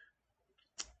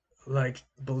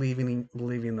believing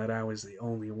that I was the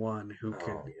only one who could,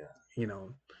 Oh yeah. you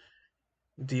know,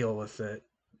 deal with it,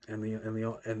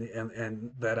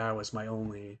 and that I was my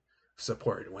only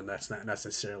support, when that's not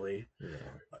necessarily Yeah.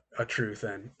 a true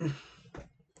thing.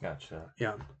 Gotcha.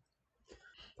 Yeah.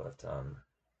 But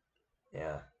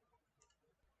yeah.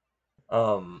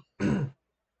 Um.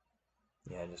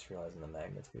 Yeah. Just realizing the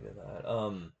magnitude of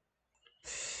that.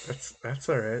 That's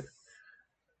all right.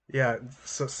 Yeah.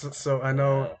 So I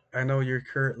know Yeah. I know you're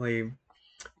currently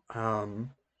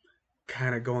um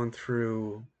kind of going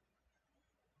through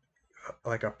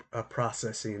like a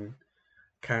processing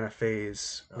kind of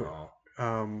phase. Oh.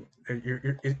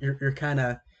 You're kind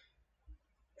of,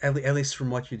 at least from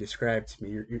what you described to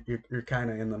me, you're kind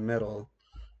of in the middle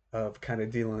of kind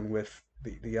of dealing with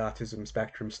the autism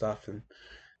spectrum stuff. And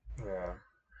Yeah.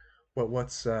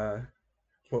 what's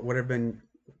what have been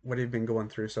what have you been going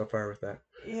through so far with that?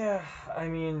 Yeah. I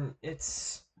mean,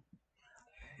 it's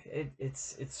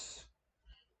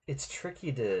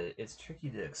tricky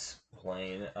to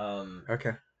explain.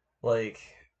 Okay. Like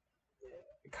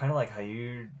kind of like how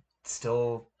you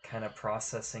still kind of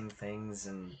processing things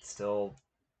and still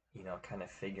kind of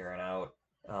figuring out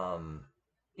um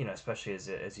especially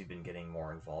as you've been getting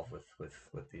more involved with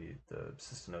the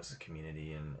cystinosis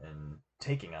community and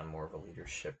taking on more of a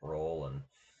leadership role and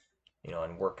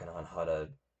and working on how to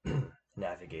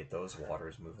navigate those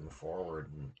waters moving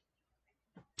forward and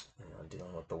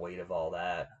dealing with the weight of all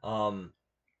that.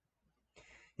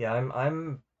 Yeah,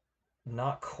 I'm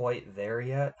not quite there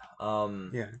yet.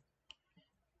 Yeah.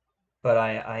 But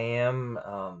I am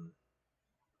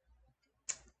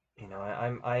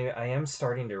I am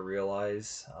starting to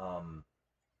realize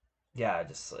yeah,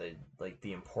 just like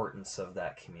the importance of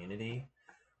that community.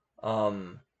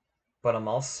 Um, but I'm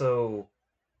also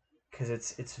because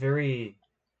it's very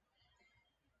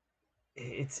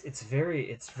it's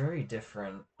very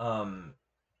different.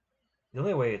 The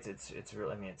only way it's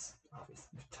really, I mean, it's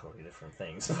obviously totally different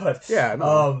things, Yeah.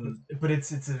 No. but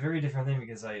it's a very different thing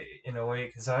because I in a way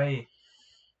because I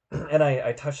and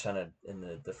I touched on it in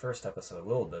the first episode a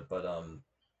little bit, but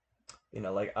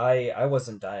like I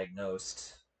wasn't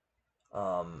diagnosed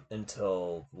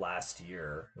until last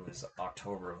year. It was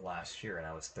October of last year, and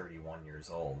I was 31 years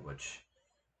old, which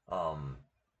um,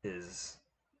 is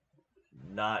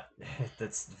not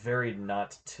that's very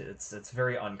not it's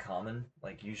very uncommon.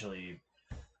 Like usually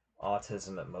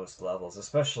autism at most levels,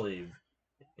 especially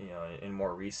in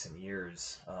more recent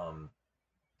years,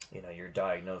 you're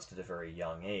diagnosed at a very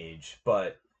young age.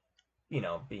 But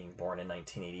being born in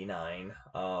 1989,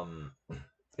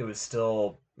 it was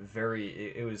still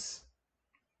it was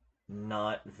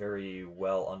not very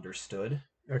well understood.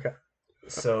 Okay.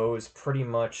 So it was pretty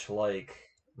much like,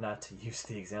 not to use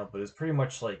the example, but it was pretty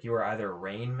much like you were either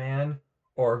Rain Man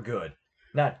or good.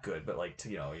 Not good, but like,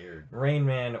 you're Rain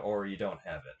Man or you don't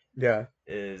have it. Yeah.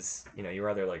 Is, you're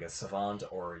either like a savant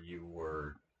or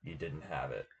you didn't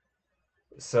have it.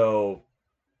 So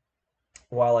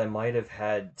while I might have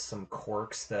had some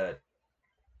quirks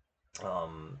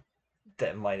um,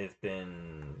 that might have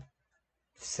been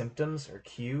symptoms or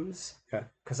cues, Yeah.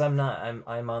 because I'm not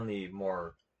I'm on the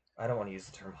more, I don't want to use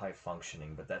the term high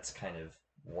functioning, but that's kind of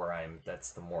where I'm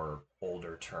that's the more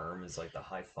older term is like the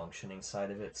high functioning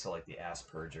side of it. So like the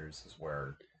Asperger's is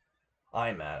where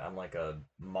I'm at. I'm like a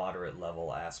moderate level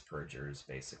Asperger's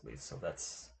basically. So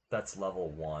that's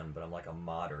level 1, but I'm like a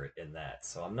moderate in that.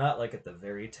 So I'm not like at the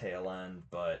very tail end,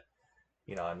 but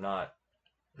you know, I'm not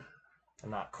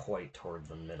quite toward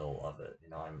the middle of it. You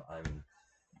know, I'm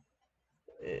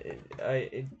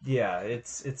yeah,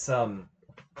 it's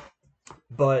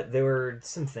but there were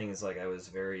some things like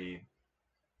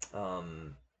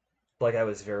um I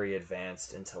was very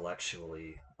advanced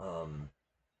intellectually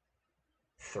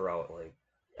throughout like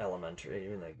elementary,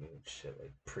 even like shit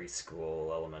like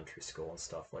preschool, elementary school and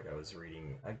stuff. Like I was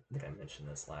reading, I think I mentioned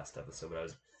this last episode, but I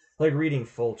was like reading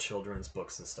full children's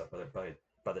books and stuff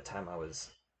by the time I was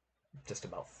just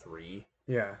about 3.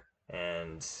 Yeah.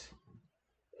 And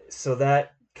so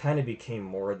that kind of became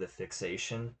more of the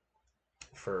fixation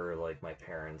for like my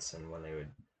parents. And when they would,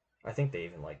 I think they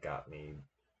even like got me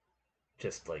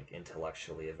just like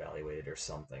intellectually evaluated or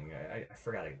something. I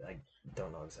forgot. I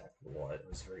don't know exactly what. It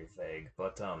was very vague,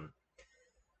 but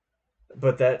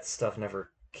that stuff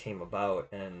never came about.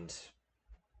 And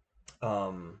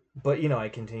but you know, I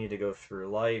continued to go through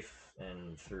life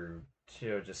and through you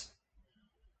know just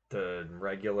the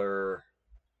regular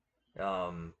you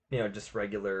know just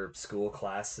regular school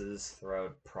classes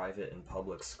throughout private and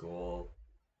public school.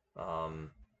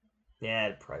 um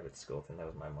Yeah, private school. I think that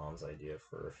was my mom's idea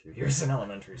for a few years in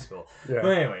elementary school. But Yeah.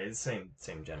 anyway, it's same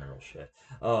general shit.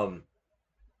 Um,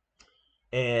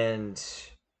 and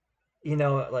you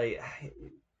know,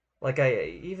 like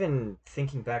I even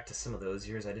thinking back to some of those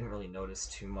years, I didn't really notice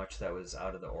too much that was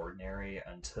out of the ordinary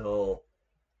until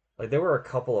like there were a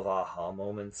couple of aha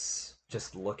moments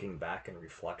just looking back in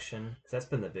reflection. 'Cause that's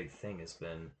been the big thing. Has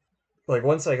been like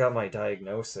once I got my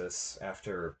diagnosis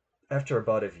after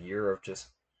about a year of just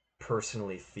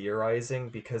personally theorizing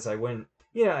because I went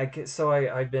yeah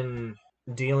I've been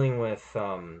dealing with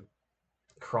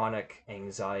chronic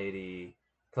anxiety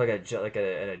like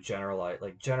a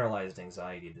generalized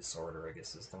anxiety disorder I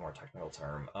guess is the more technical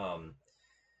term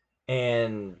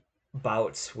and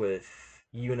bouts with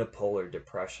unipolar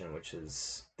depression which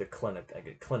is the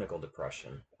clinical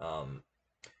depression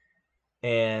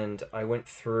and I went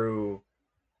through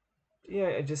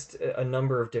yeah, just a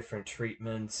number of different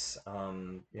treatments.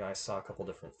 You know, I saw a couple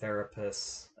different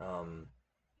therapists.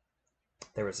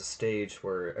 There was a stage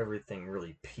where everything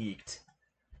really peaked,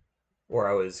 where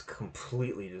I was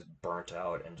completely just burnt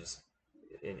out and just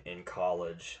in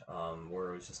college,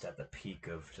 where it was just at the peak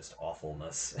of just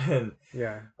awfulness. And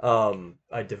Yeah.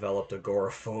 I developed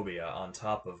agoraphobia on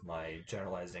top of my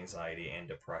generalized anxiety and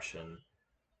depression,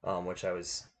 which I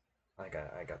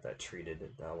got that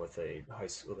treated with a high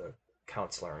school with a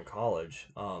counselor in college.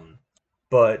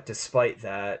 But despite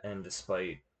that, and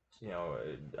despite you know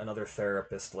another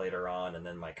therapist later on, and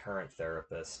then my current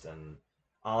therapist, and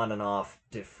on and off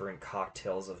different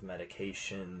cocktails of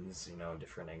medications, you know,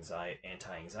 different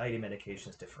anti-anxiety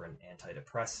medications, different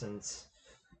antidepressants.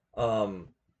 Um,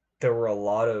 there were a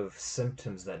lot of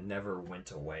symptoms that never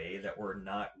went away that were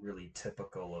not really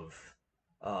typical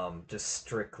of just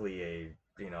strictly a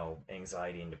you know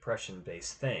anxiety and depression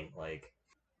based thing. Like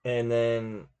and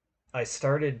then I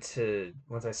started to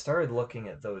once I started looking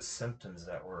at those symptoms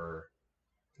that were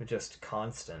just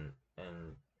constant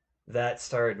and that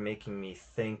started making me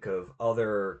think of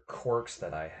other quirks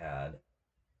that I had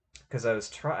because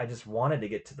I just wanted to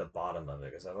get to the bottom of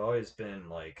it because I've always been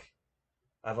like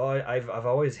I've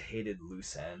always hated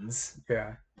loose ends.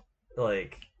 Yeah.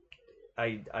 Like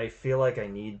I feel like I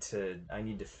need to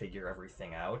figure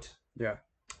everything out. Yeah.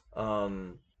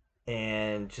 Um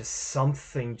and just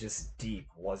something just deep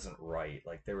wasn't right.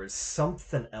 Like there was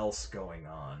something else going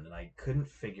on and I couldn't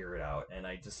figure it out and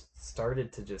I just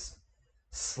started to just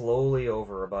slowly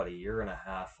over about a year and a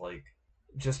half like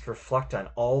just reflect on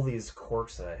all these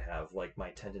quirks that I have like my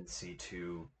tendency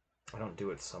to I don't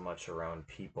do it so much around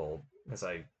people because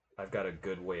I've got a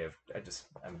good way of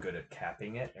I'm good at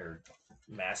capping it or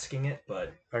masking it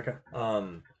but Okay.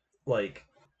 um like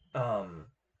um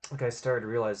like I started to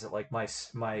realize that like my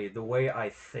the way I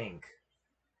think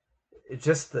it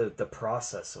just the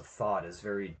process of thought is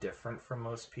very different from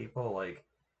most people like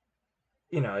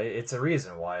you know it's a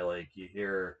reason why like you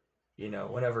hear you know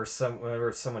whenever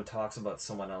someone talks about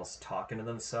someone else talking to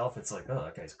themselves it's like oh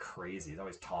that guy's crazy he's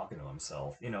always talking to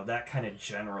himself you know that kind of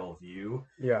general view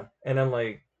Yeah. and I'm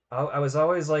like I was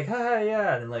always like ah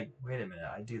yeah and then like wait a minute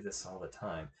I do this all the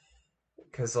time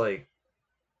because like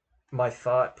my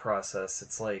thought process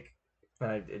it's like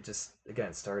and it just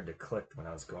again started to click when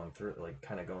I was going through like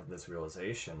kind of going through this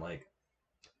realization like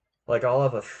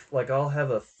I'll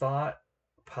have a thought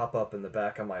pop up in the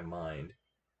back of my mind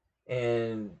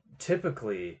And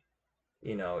typically,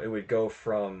 it would go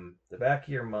from the back of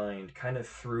your mind kind of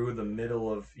through the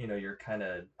middle of, your kind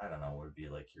of, I don't know, what would be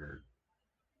like your,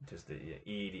 just the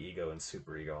id, ego, and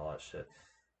super ego, all that shit.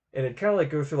 And it kind of like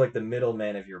go through like the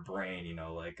middleman of your brain,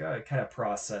 like kind of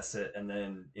process it and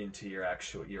then into your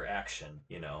action.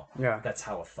 Yeah. That's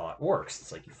how a thought works.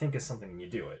 It's like you think of something and you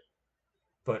do it.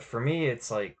 But for me,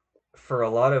 it's like for a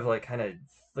lot of like kind of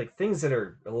like things that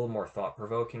are a little more thought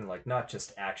provoking, like not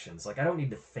just actions. Like I don't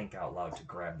need to think out loud to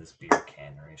grab this beer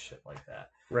can or any shit like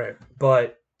that. Right.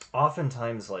 But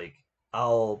oftentimes, like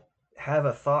I'll have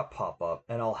a thought pop up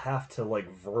and I'll have to like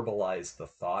verbalize the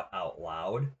thought out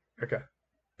loud Okay.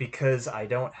 because I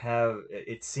don't have.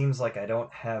 It seems like I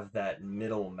don't have that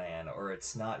middleman, or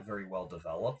it's not very well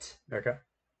developed. Okay.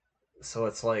 So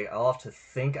it's like I'll have to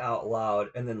think out loud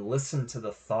and then listen to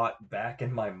the thought back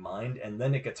in my mind, and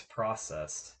then it gets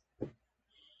processed,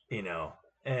 you know.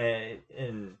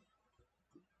 And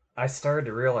I started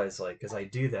to realize, like, because I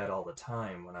do that all the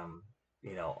time when I'm,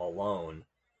 alone.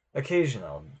 Occasionally,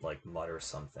 I'll like mutter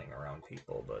something around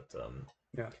people, but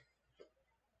Yeah.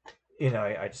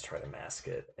 I just try to mask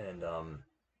it, and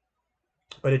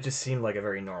but it just seemed like a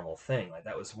very normal thing. Like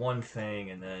that was one thing,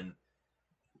 and then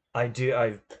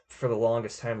I for the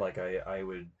longest time, like I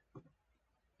would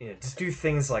just do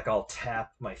things like I'll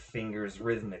tap my fingers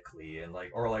rhythmically and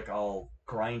like or like I'll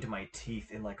grind my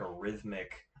teeth in like a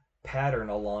rhythmic pattern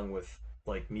along with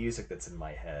like music that's in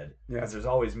my head Yeah. because there's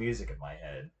always music in my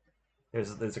head.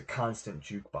 There's a constant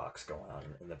jukebox going on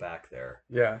in the back there.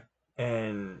 Yeah.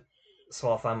 And so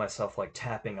I'll find myself like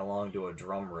tapping along to a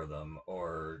drum rhythm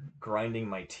or grinding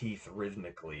my teeth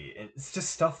rhythmically. And it's just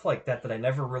stuff like that that I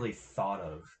never really thought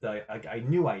of. That I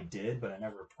knew I did, but I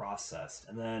never processed.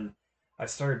 And then I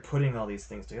started putting all these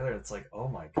things together. It's like, oh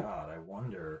my God, I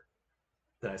wonder.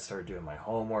 Then I started doing my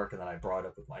homework, and then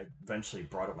eventually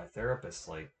brought up my therapist.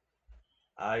 Like,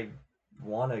 I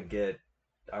want to get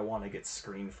I want to get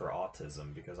screened for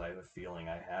autism because I have a feeling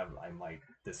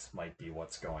this might be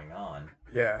what's going on.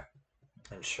 Yeah.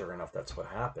 And sure enough, that's what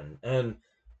happened. And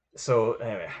so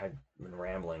anyway, I've been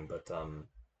rambling, but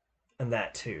and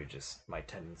that too, just my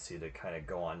tendency to kind of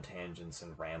go on tangents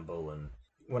and ramble, and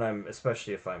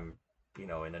especially if I'm, in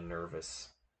a nervous,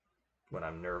 when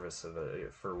I'm nervous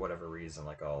for whatever reason,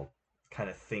 like I'll kind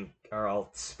of think or I'll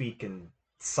speak in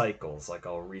cycles, like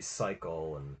I'll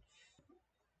recycle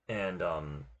and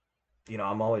I'm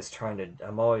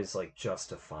always like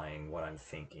justifying what I'm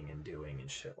thinking and doing and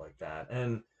shit like that.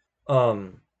 And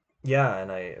um yeah,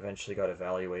 and I eventually got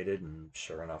evaluated and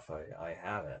sure enough I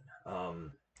have it.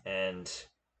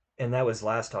 And that was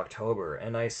last October,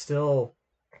 and I'm still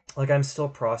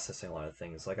processing a lot of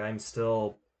things. Like I'm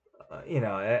still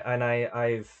and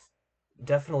I've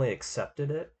definitely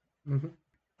accepted it, Hmm.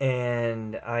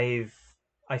 and I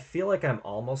feel like I'm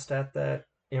almost at that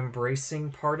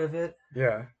embracing part of it.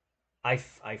 Yeah. I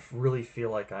really feel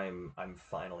like I'm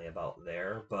finally about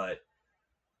there, but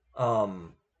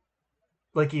um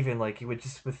like even like with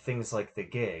things like the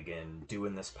gig and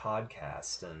doing this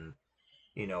podcast, and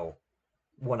you know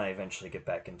when I eventually get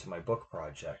back into my book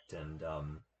project, and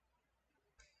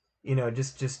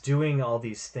just doing all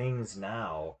these things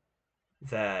now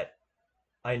that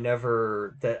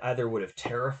that either would have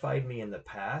terrified me in the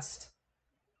past,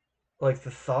 like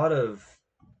the thought of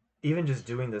even just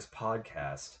doing this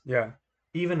podcast Yeah.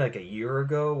 even like a year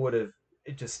ago would have,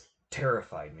 it just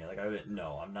terrified me. Like I didn't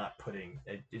know. I'm not putting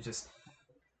it. It just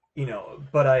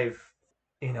But I've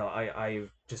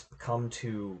just come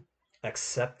to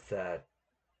accept that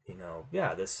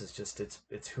yeah, this is just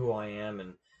it's who I am,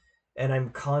 and I'm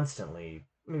constantly,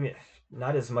 maybe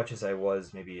not as much as I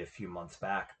was maybe a few months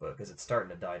back, but because it's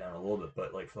starting to die down a little bit,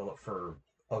 but like for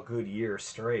a good year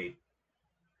straight,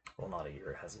 well, not a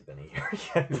year, it hasn't been a year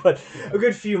yet, but a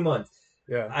good few months,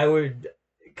 Yeah. I would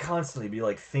constantly be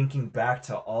like thinking back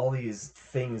to all these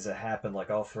things that happened like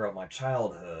all throughout my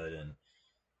childhood, and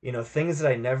things that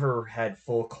I never had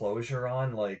full closure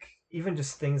on, like even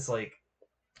just things like,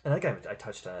 I think I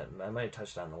touched on it, I might have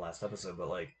touched on it in the last episode, but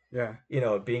like Yeah.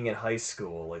 being in high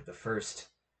school, like the first,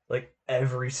 like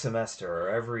every semester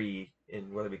or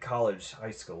in whether it be college,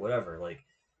 high school, whatever, like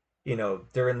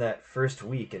during that first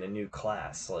week in a new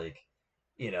class, like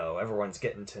everyone's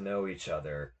getting to know each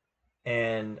other,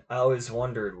 and I always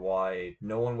wondered why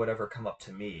no one would ever come up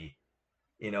to me.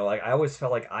 Like I always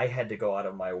felt like I had to go out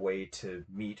of my way to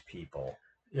meet people.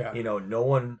 Yeah. No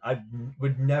one, I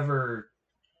would never,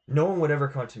 no one would ever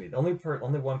come up to me. The only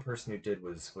one person who did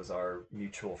was our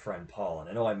mutual friend Paul, and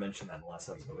I know I mentioned that in the last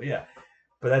episode. But yeah,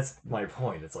 but that's my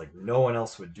point. It's like no one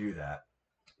else would do that.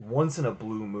 once in a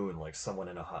blue moon, like someone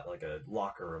in like a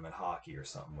locker room in hockey or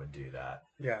something would do that,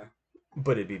 Yeah.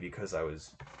 but it'd be because I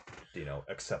was,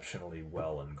 exceptionally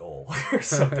well in goal or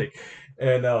something.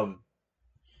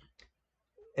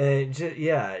 And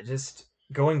yeah, just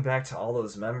going back to all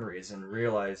those memories and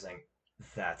realizing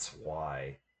that's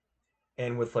why.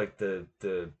 And with like the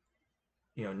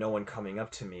no one coming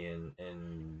up to me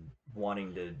and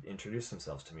wanting to introduce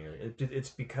themselves to me, it's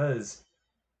because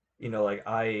like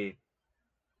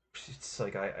it's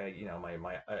like I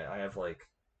I have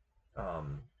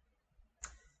um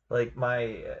like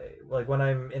my like when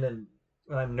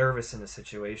I'm nervous in a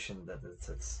situation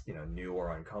that's new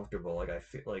or uncomfortable, like I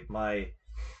feel like my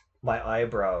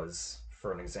eyebrows,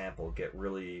 for an example, get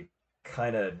really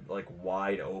kind of like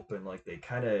wide open, like they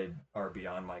kind of are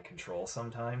beyond my control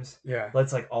sometimes. Yeah.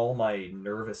 That's like all my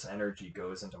nervous energy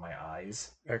goes into my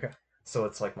eyes. Okay. So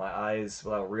it's like my eyes,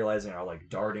 without realizing, are like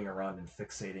darting around and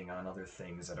fixating on other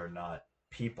things that are not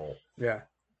people, Yeah.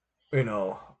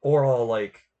 or I'll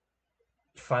like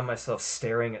find myself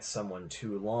staring at someone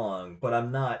too long, but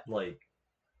I'm not like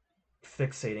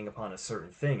fixating upon a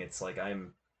certain thing. It's like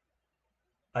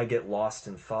I get lost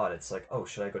in thought. It's like, oh,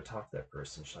 should I go talk to that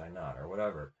person? Should I not? Or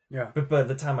whatever. Yeah. But by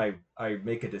the time I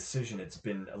make a decision, it's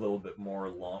been a little bit more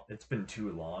long. It's been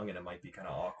too long, and it might be kind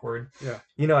of awkward.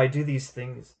 Yeah. I do these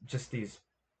things, just these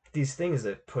things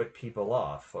that put people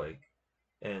off, like,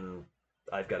 and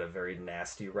I've got a very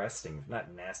nasty resting,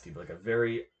 not nasty, but like a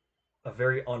very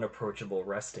unapproachable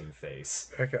resting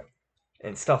face Okay.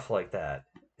 and stuff like that.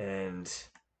 And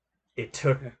it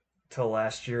took Yeah. till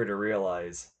last year to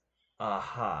realize,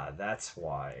 aha, that's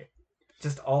why.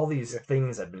 Just all these Yeah.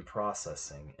 things I've been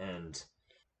processing, and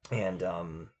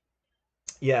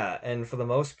yeah, and for the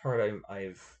most part,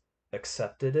 I've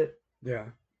accepted it,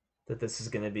 Yeah. that this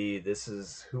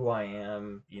is who I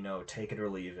am, take it or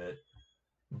leave it.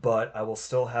 But I will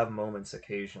still have moments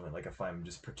occasionally, like if I'm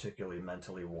just particularly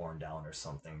mentally worn down or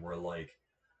something, where like,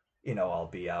 I'll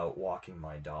be out walking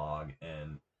my dog,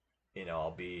 and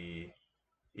I'll be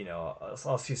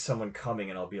I'll see someone coming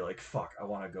and I'll be like, fuck, I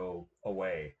want to go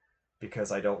away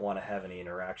because I don't want to have any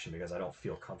interaction because I don't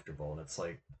feel comfortable. And it's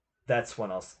like, that's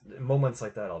when moments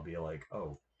like that, I'll be like,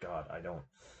 oh God, I don't,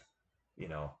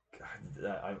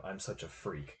 God, I'm such a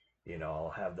freak. I'll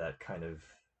have that kind of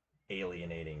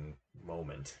alienating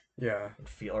moment Yeah. and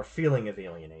feeling of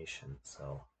alienation.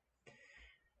 So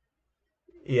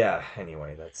yeah,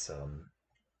 anyway, that's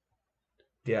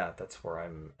where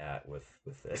I'm at with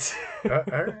it. All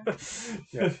right.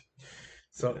 Yeah. In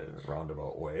So a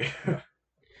roundabout way. yeah.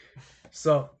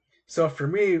 So so for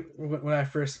me, when I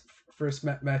first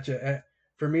met you,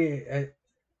 for me,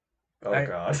 Oh I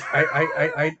God.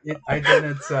 I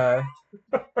didn't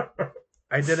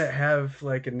I didn't have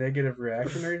like a negative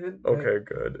reaction or anything. Okay,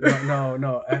 good.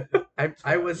 No. I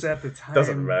Fine. was at the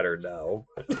Doesn't time matter now.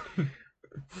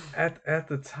 at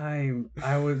the time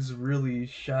I was really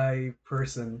shy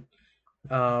person,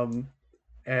 um,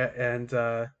 and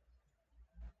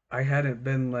I hadn't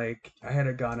been like I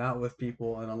hadn't gone out with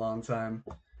people in a long time.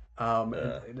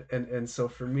 Uh, And so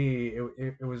for me,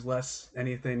 it was less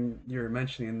anything you were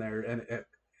mentioning there, and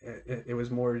it was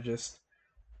more just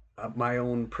my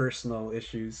own personal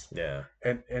issues, yeah.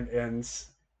 and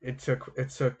it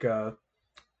took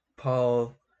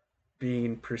Paul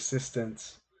being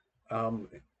persistent, um,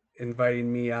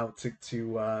 inviting me out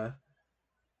to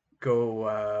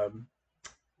go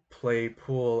play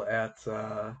pool at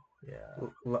Yeah.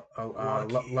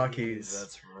 Lucky's. Lucky's.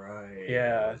 That's right. That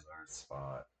Yeah, was our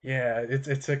spot. yeah.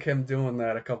 It took him doing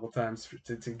that a couple times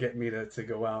to get me to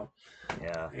go out.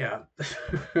 Yeah.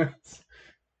 Yeah,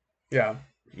 yeah,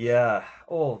 Yeah.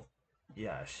 Oh,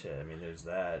 yeah. Shit. I mean, there's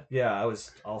that. Yeah. I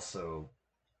was also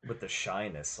with the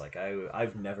shyness. Like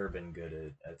I've never been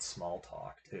good at small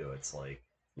talk too. It's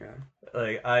yeah,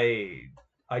 like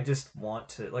I just want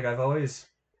to, like, I've always,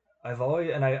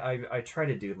 and I try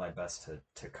to do my best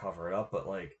to cover it up, but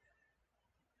like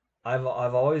I've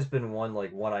always been one,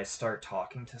 like, when I start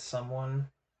talking to someone,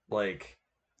 like,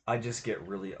 I just get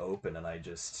really open, and I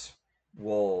just,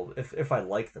 well, if I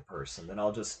like the person, then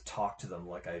I'll just talk to them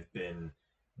like I've been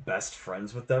best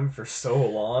friends with them for so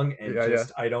long, and yeah, yeah,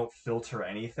 just I don't filter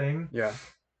anything. yeah,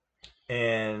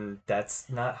 And that's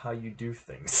not how you do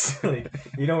things. Like,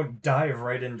 you don't dive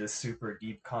right into super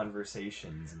deep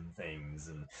conversations and things,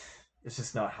 and it's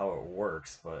just not how it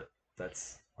works. But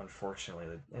that's, unfortunately,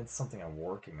 it's something I'm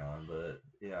working on. But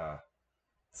yeah,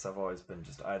 so I've always been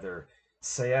just either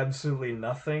say absolutely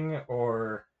nothing,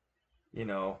 or you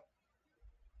know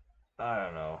I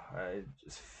don't know, I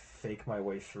just fake my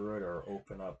way through it or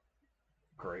open up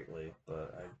greatly.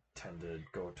 But I tend to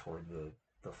go toward the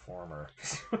performer.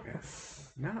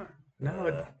 Yeah. Now,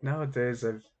 uh, nowadays,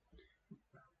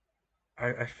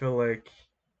 I feel like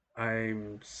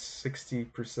I'm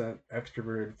 60%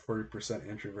 extroverted, 40%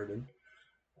 introverted.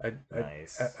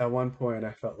 nice. At one point,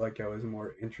 I felt like I was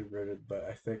more introverted, but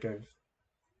I think I've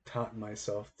taught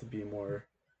myself to be more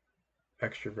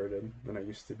extroverted than I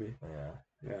used to be. Yeah.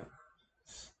 Yeah.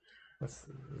 What's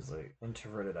There's like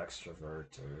introverted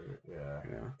extrovert, or yeah,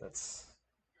 Yeah. that's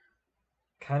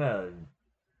kind of,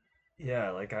 yeah.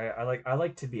 Like I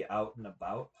like to be out and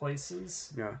about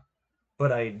places, Yeah.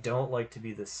 but I don't like to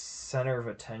be the center of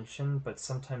attention. But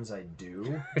sometimes I do.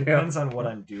 Yeah. Depends on what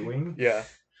I'm doing. Yeah.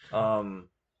 Um,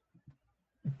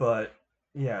 but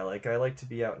yeah, like I like to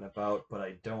be out and about, but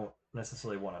I don't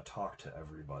necessarily want to talk to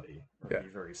everybody or Yeah. be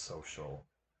very social.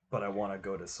 But I want to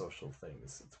go to social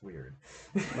things. It's weird.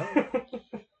 No,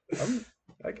 I'm.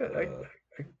 I get. uh,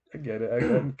 I get it.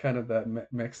 I'm kind of that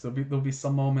mix. There'll be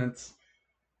some moments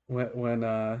when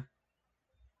I'll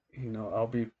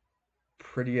be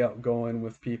pretty outgoing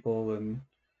with people, and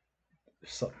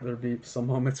there'll be some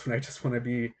moments when I just want to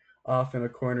be off in a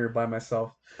corner by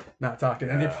myself, not talking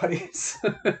to yeah. anybody.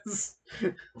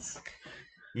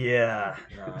 Yeah,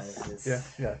 no, Yeah, it's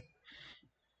yeah,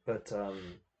 but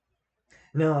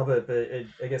no, but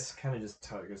I guess kind of just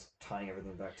tying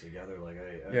everything back together. Like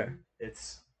yeah,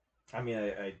 it's,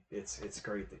 it's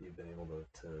great that you've been able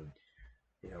to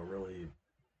really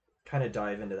kind of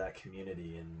dive into that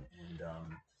community and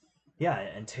yeah,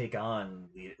 and take on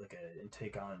and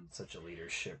take on such a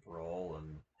leadership role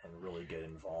and really get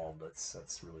involved.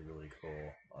 That's really really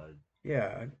cool.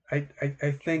 yeah.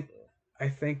 I think I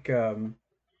think um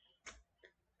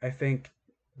I think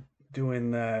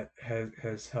doing that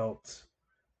has helped,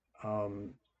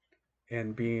 um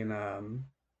and being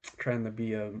trying to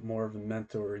be a more of a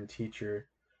mentor and teacher,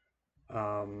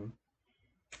 um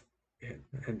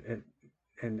and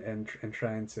and and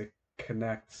trying to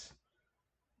connect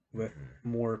with Mhm.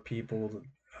 more people that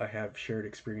I have shared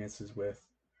experiences with,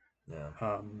 Yeah.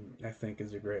 I think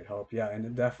is a great help. Yeah, and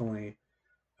it definitely,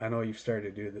 I know you've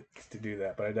started to do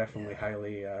that, but I definitely Yeah.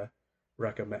 highly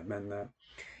recommend that.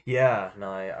 Yeah,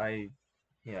 no,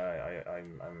 yeah,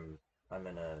 I'm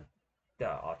in a,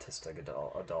 yeah, autistic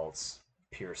adults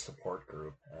peer support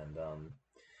group, and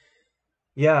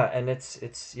yeah, and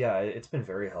yeah, it's been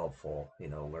very helpful,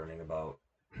 learning about,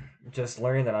 just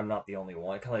learning that I'm not the only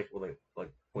one. Kind of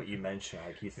like what you mentioned,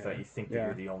 like Yeah, you think that yeah,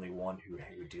 you're the only one who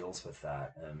deals with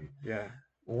that, and yeah,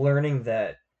 learning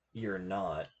that you're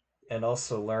not, and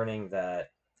also learning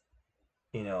that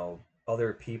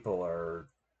other people are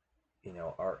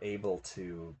able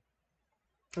to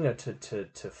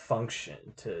to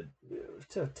function,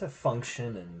 to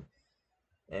function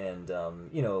and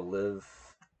live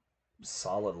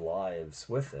solid lives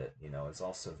with it, is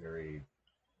also very,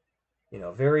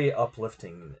 very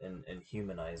uplifting and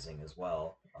humanizing as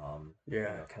well.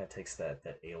 yeah, Kind of takes that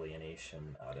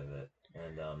alienation out of it,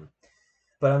 and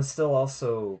but I'm still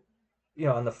also,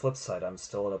 on the flip side, I'm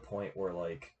still at a point where,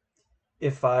 like,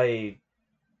 if I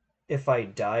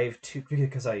dive too,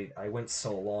 because I went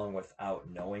so long without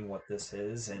knowing what this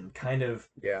is and kind of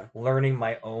yeah, learning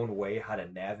my own way how to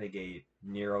navigate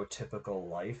neurotypical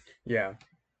life. yeah,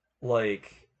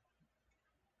 Like,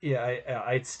 yeah,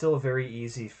 it's still very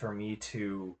easy for me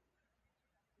to,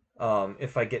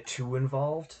 if I get too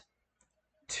involved,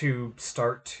 to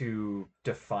start to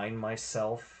define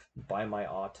myself by my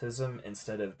autism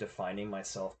instead of defining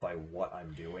myself by what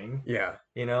I'm doing, yeah,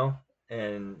 you know?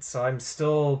 And so I'm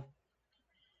still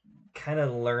kind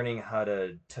of learning how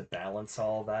to balance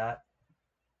all that.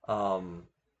 Um,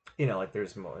 like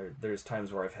there's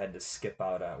times where I've had to skip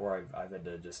out at where I've had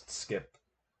to just skip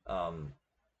um,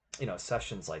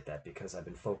 sessions like that because I've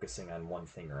been focusing on one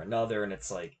thing or another, and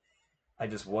it's like I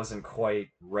just wasn't quite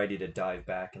ready to dive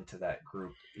back into that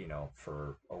group,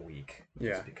 for a week,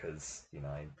 yeah, just because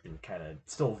I've been kind of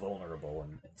still vulnerable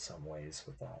in some ways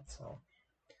with that. So,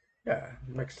 yeah.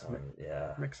 but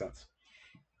yeah, Makes sense.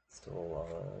 still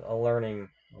a learning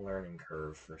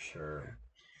curve for sure.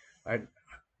 Yeah. I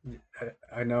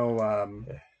I know,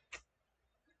 Yeah.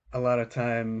 a lot of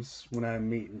times when I'm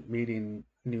meeting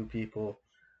new people,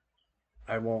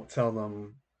 I won't tell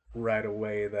them right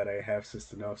away that I have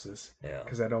cystinosis, Yeah.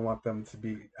 because I don't want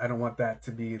that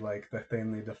to be like the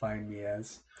thing they define me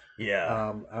as.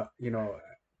 Yeah. You know,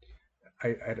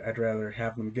 I'd rather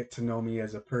have them get to know me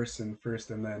as a person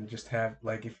first, and then just have,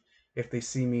 like, if they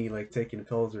see me like taking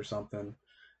pills or something,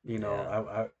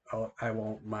 Yeah. I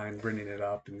won't mind bringing it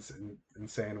up and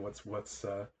saying what's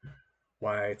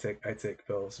why I take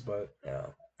pills. But Yeah.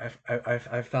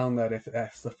 I've found that if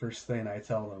that's the first thing I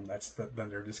tell them,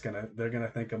 then they're gonna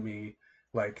think of me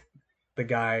like the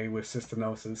guy with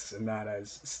cystinosis and not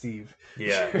as Steve.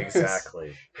 Yeah,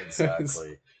 exactly,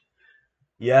 exactly.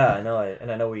 Yeah, I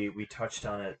know we touched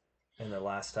on it in the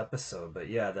last episode, but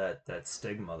yeah, that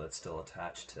stigma that's still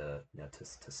attached to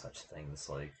to such things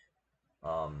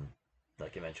um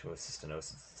like you mentioned with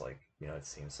cystinosis, it's like it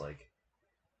seems like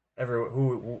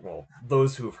everyone well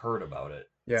those who have heard about it,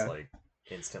 it's Yeah, like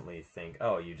instantly think,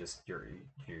 oh, you're just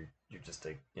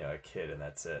a a kid and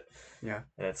that's it. yeah,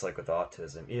 And it's like with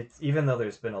autism, it's even though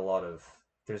there's been a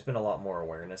lot more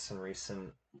awareness in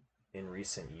recent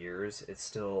years, it's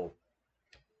still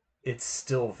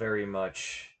very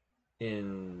much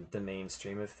in the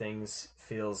mainstream of things.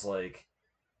 Feels like,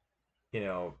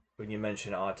 when you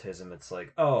mention autism, it's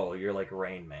like, oh, you're like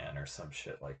Rain Man or some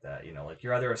shit like that. Like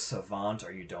you're either a savant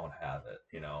or you don't have it.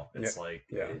 yeah, It's like,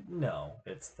 yeah, no,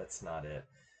 that's not it.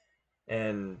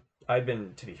 And I've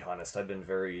been, to be honest, I've been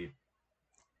very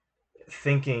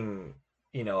thinking,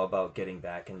 about getting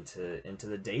back into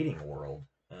the dating world,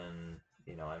 and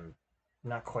I'm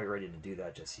not quite ready to do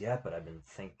that just yet, but I've been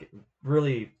thinking,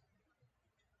 really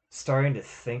starting to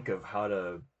think of how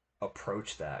to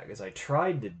approach that, because I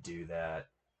tried to do that,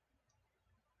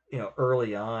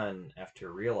 early on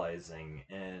after realizing,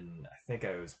 and I think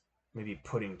I was maybe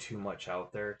putting too much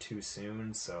out there too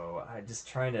soon. So I just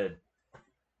trying to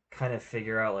kind of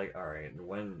figure out, like, all right,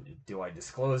 when do I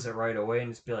disclose it right away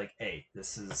and just be like, hey,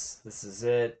 this is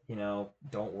it,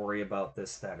 don't worry about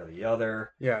this, that, or the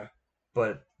other, yeah,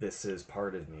 but this is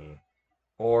part of me,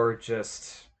 or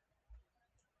just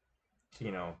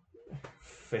you know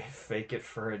fake it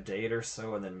for a date or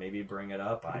so and then maybe bring it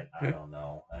up. I don't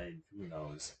know. Who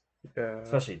knows? yeah,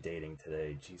 Especially dating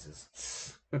today,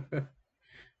 Jesus.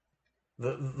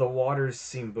 The waters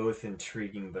seem both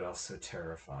intriguing but also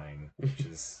terrifying, which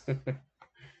is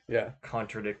yeah,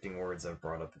 contradicting words I've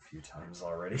brought up a few times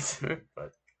already.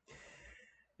 But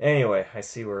anyway, I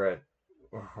see we're at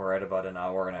about an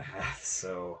hour and a half,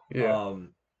 so yeah,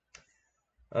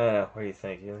 I don't know, what do you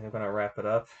think? You gonna wrap it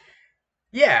up?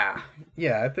 yeah,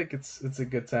 yeah. I think it's a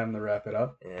good time to wrap it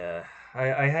up. Yeah,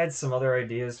 I had some other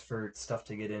ideas for stuff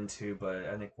to get into, but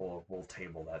I think we'll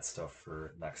table that stuff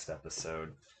for next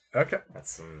episode. Okay.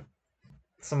 That's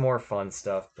some more fun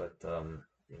stuff, but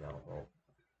we'll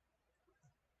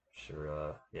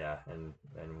sure, yeah, and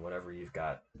whatever you've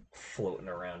got floating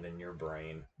around in your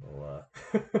brain, we'll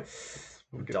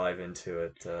Okay. dive into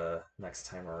it next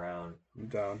time around. I'm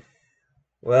down.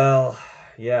 Well,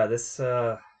 yeah, this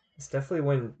definitely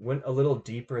went a little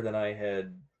deeper than I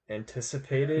had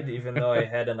anticipated, even though I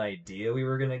had an idea we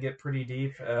were gonna get pretty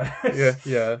deep. Yeah,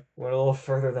 yeah, Went a little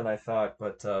further than I thought,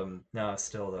 but no,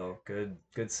 still though,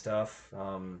 good stuff.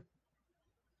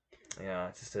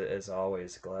 Yeah, just as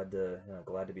always, glad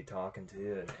to be talking to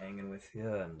you and hanging with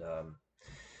you, and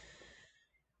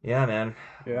yeah, man.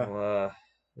 yeah. Well,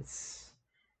 it's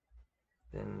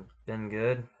been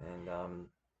good, and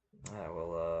yeah,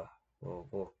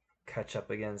 we'll catch up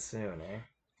again soon,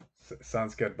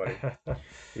 Sounds good, buddy. eh?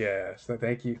 Yeah. So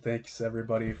thanks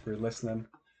everybody for listening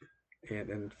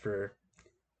and for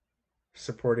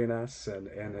supporting us. And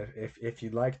if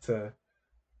you'd like to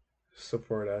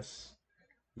support us,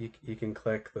 you can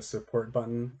click the support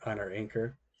button on our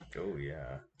Anchor, Oh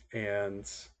yeah. and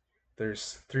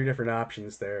there's three different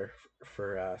options there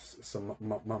for some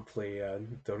monthly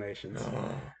donations.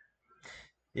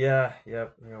 Yeah,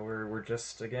 yep. We're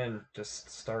just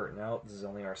starting out. This is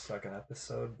only our second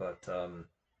episode, but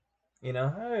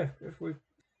if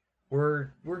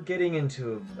we're getting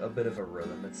into a bit of a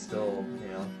rhythm. It's still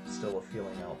still a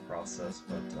feeling out process,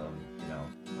 but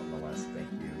nonetheless, thank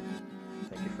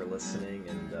you for listening,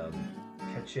 and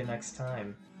catch you next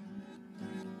time.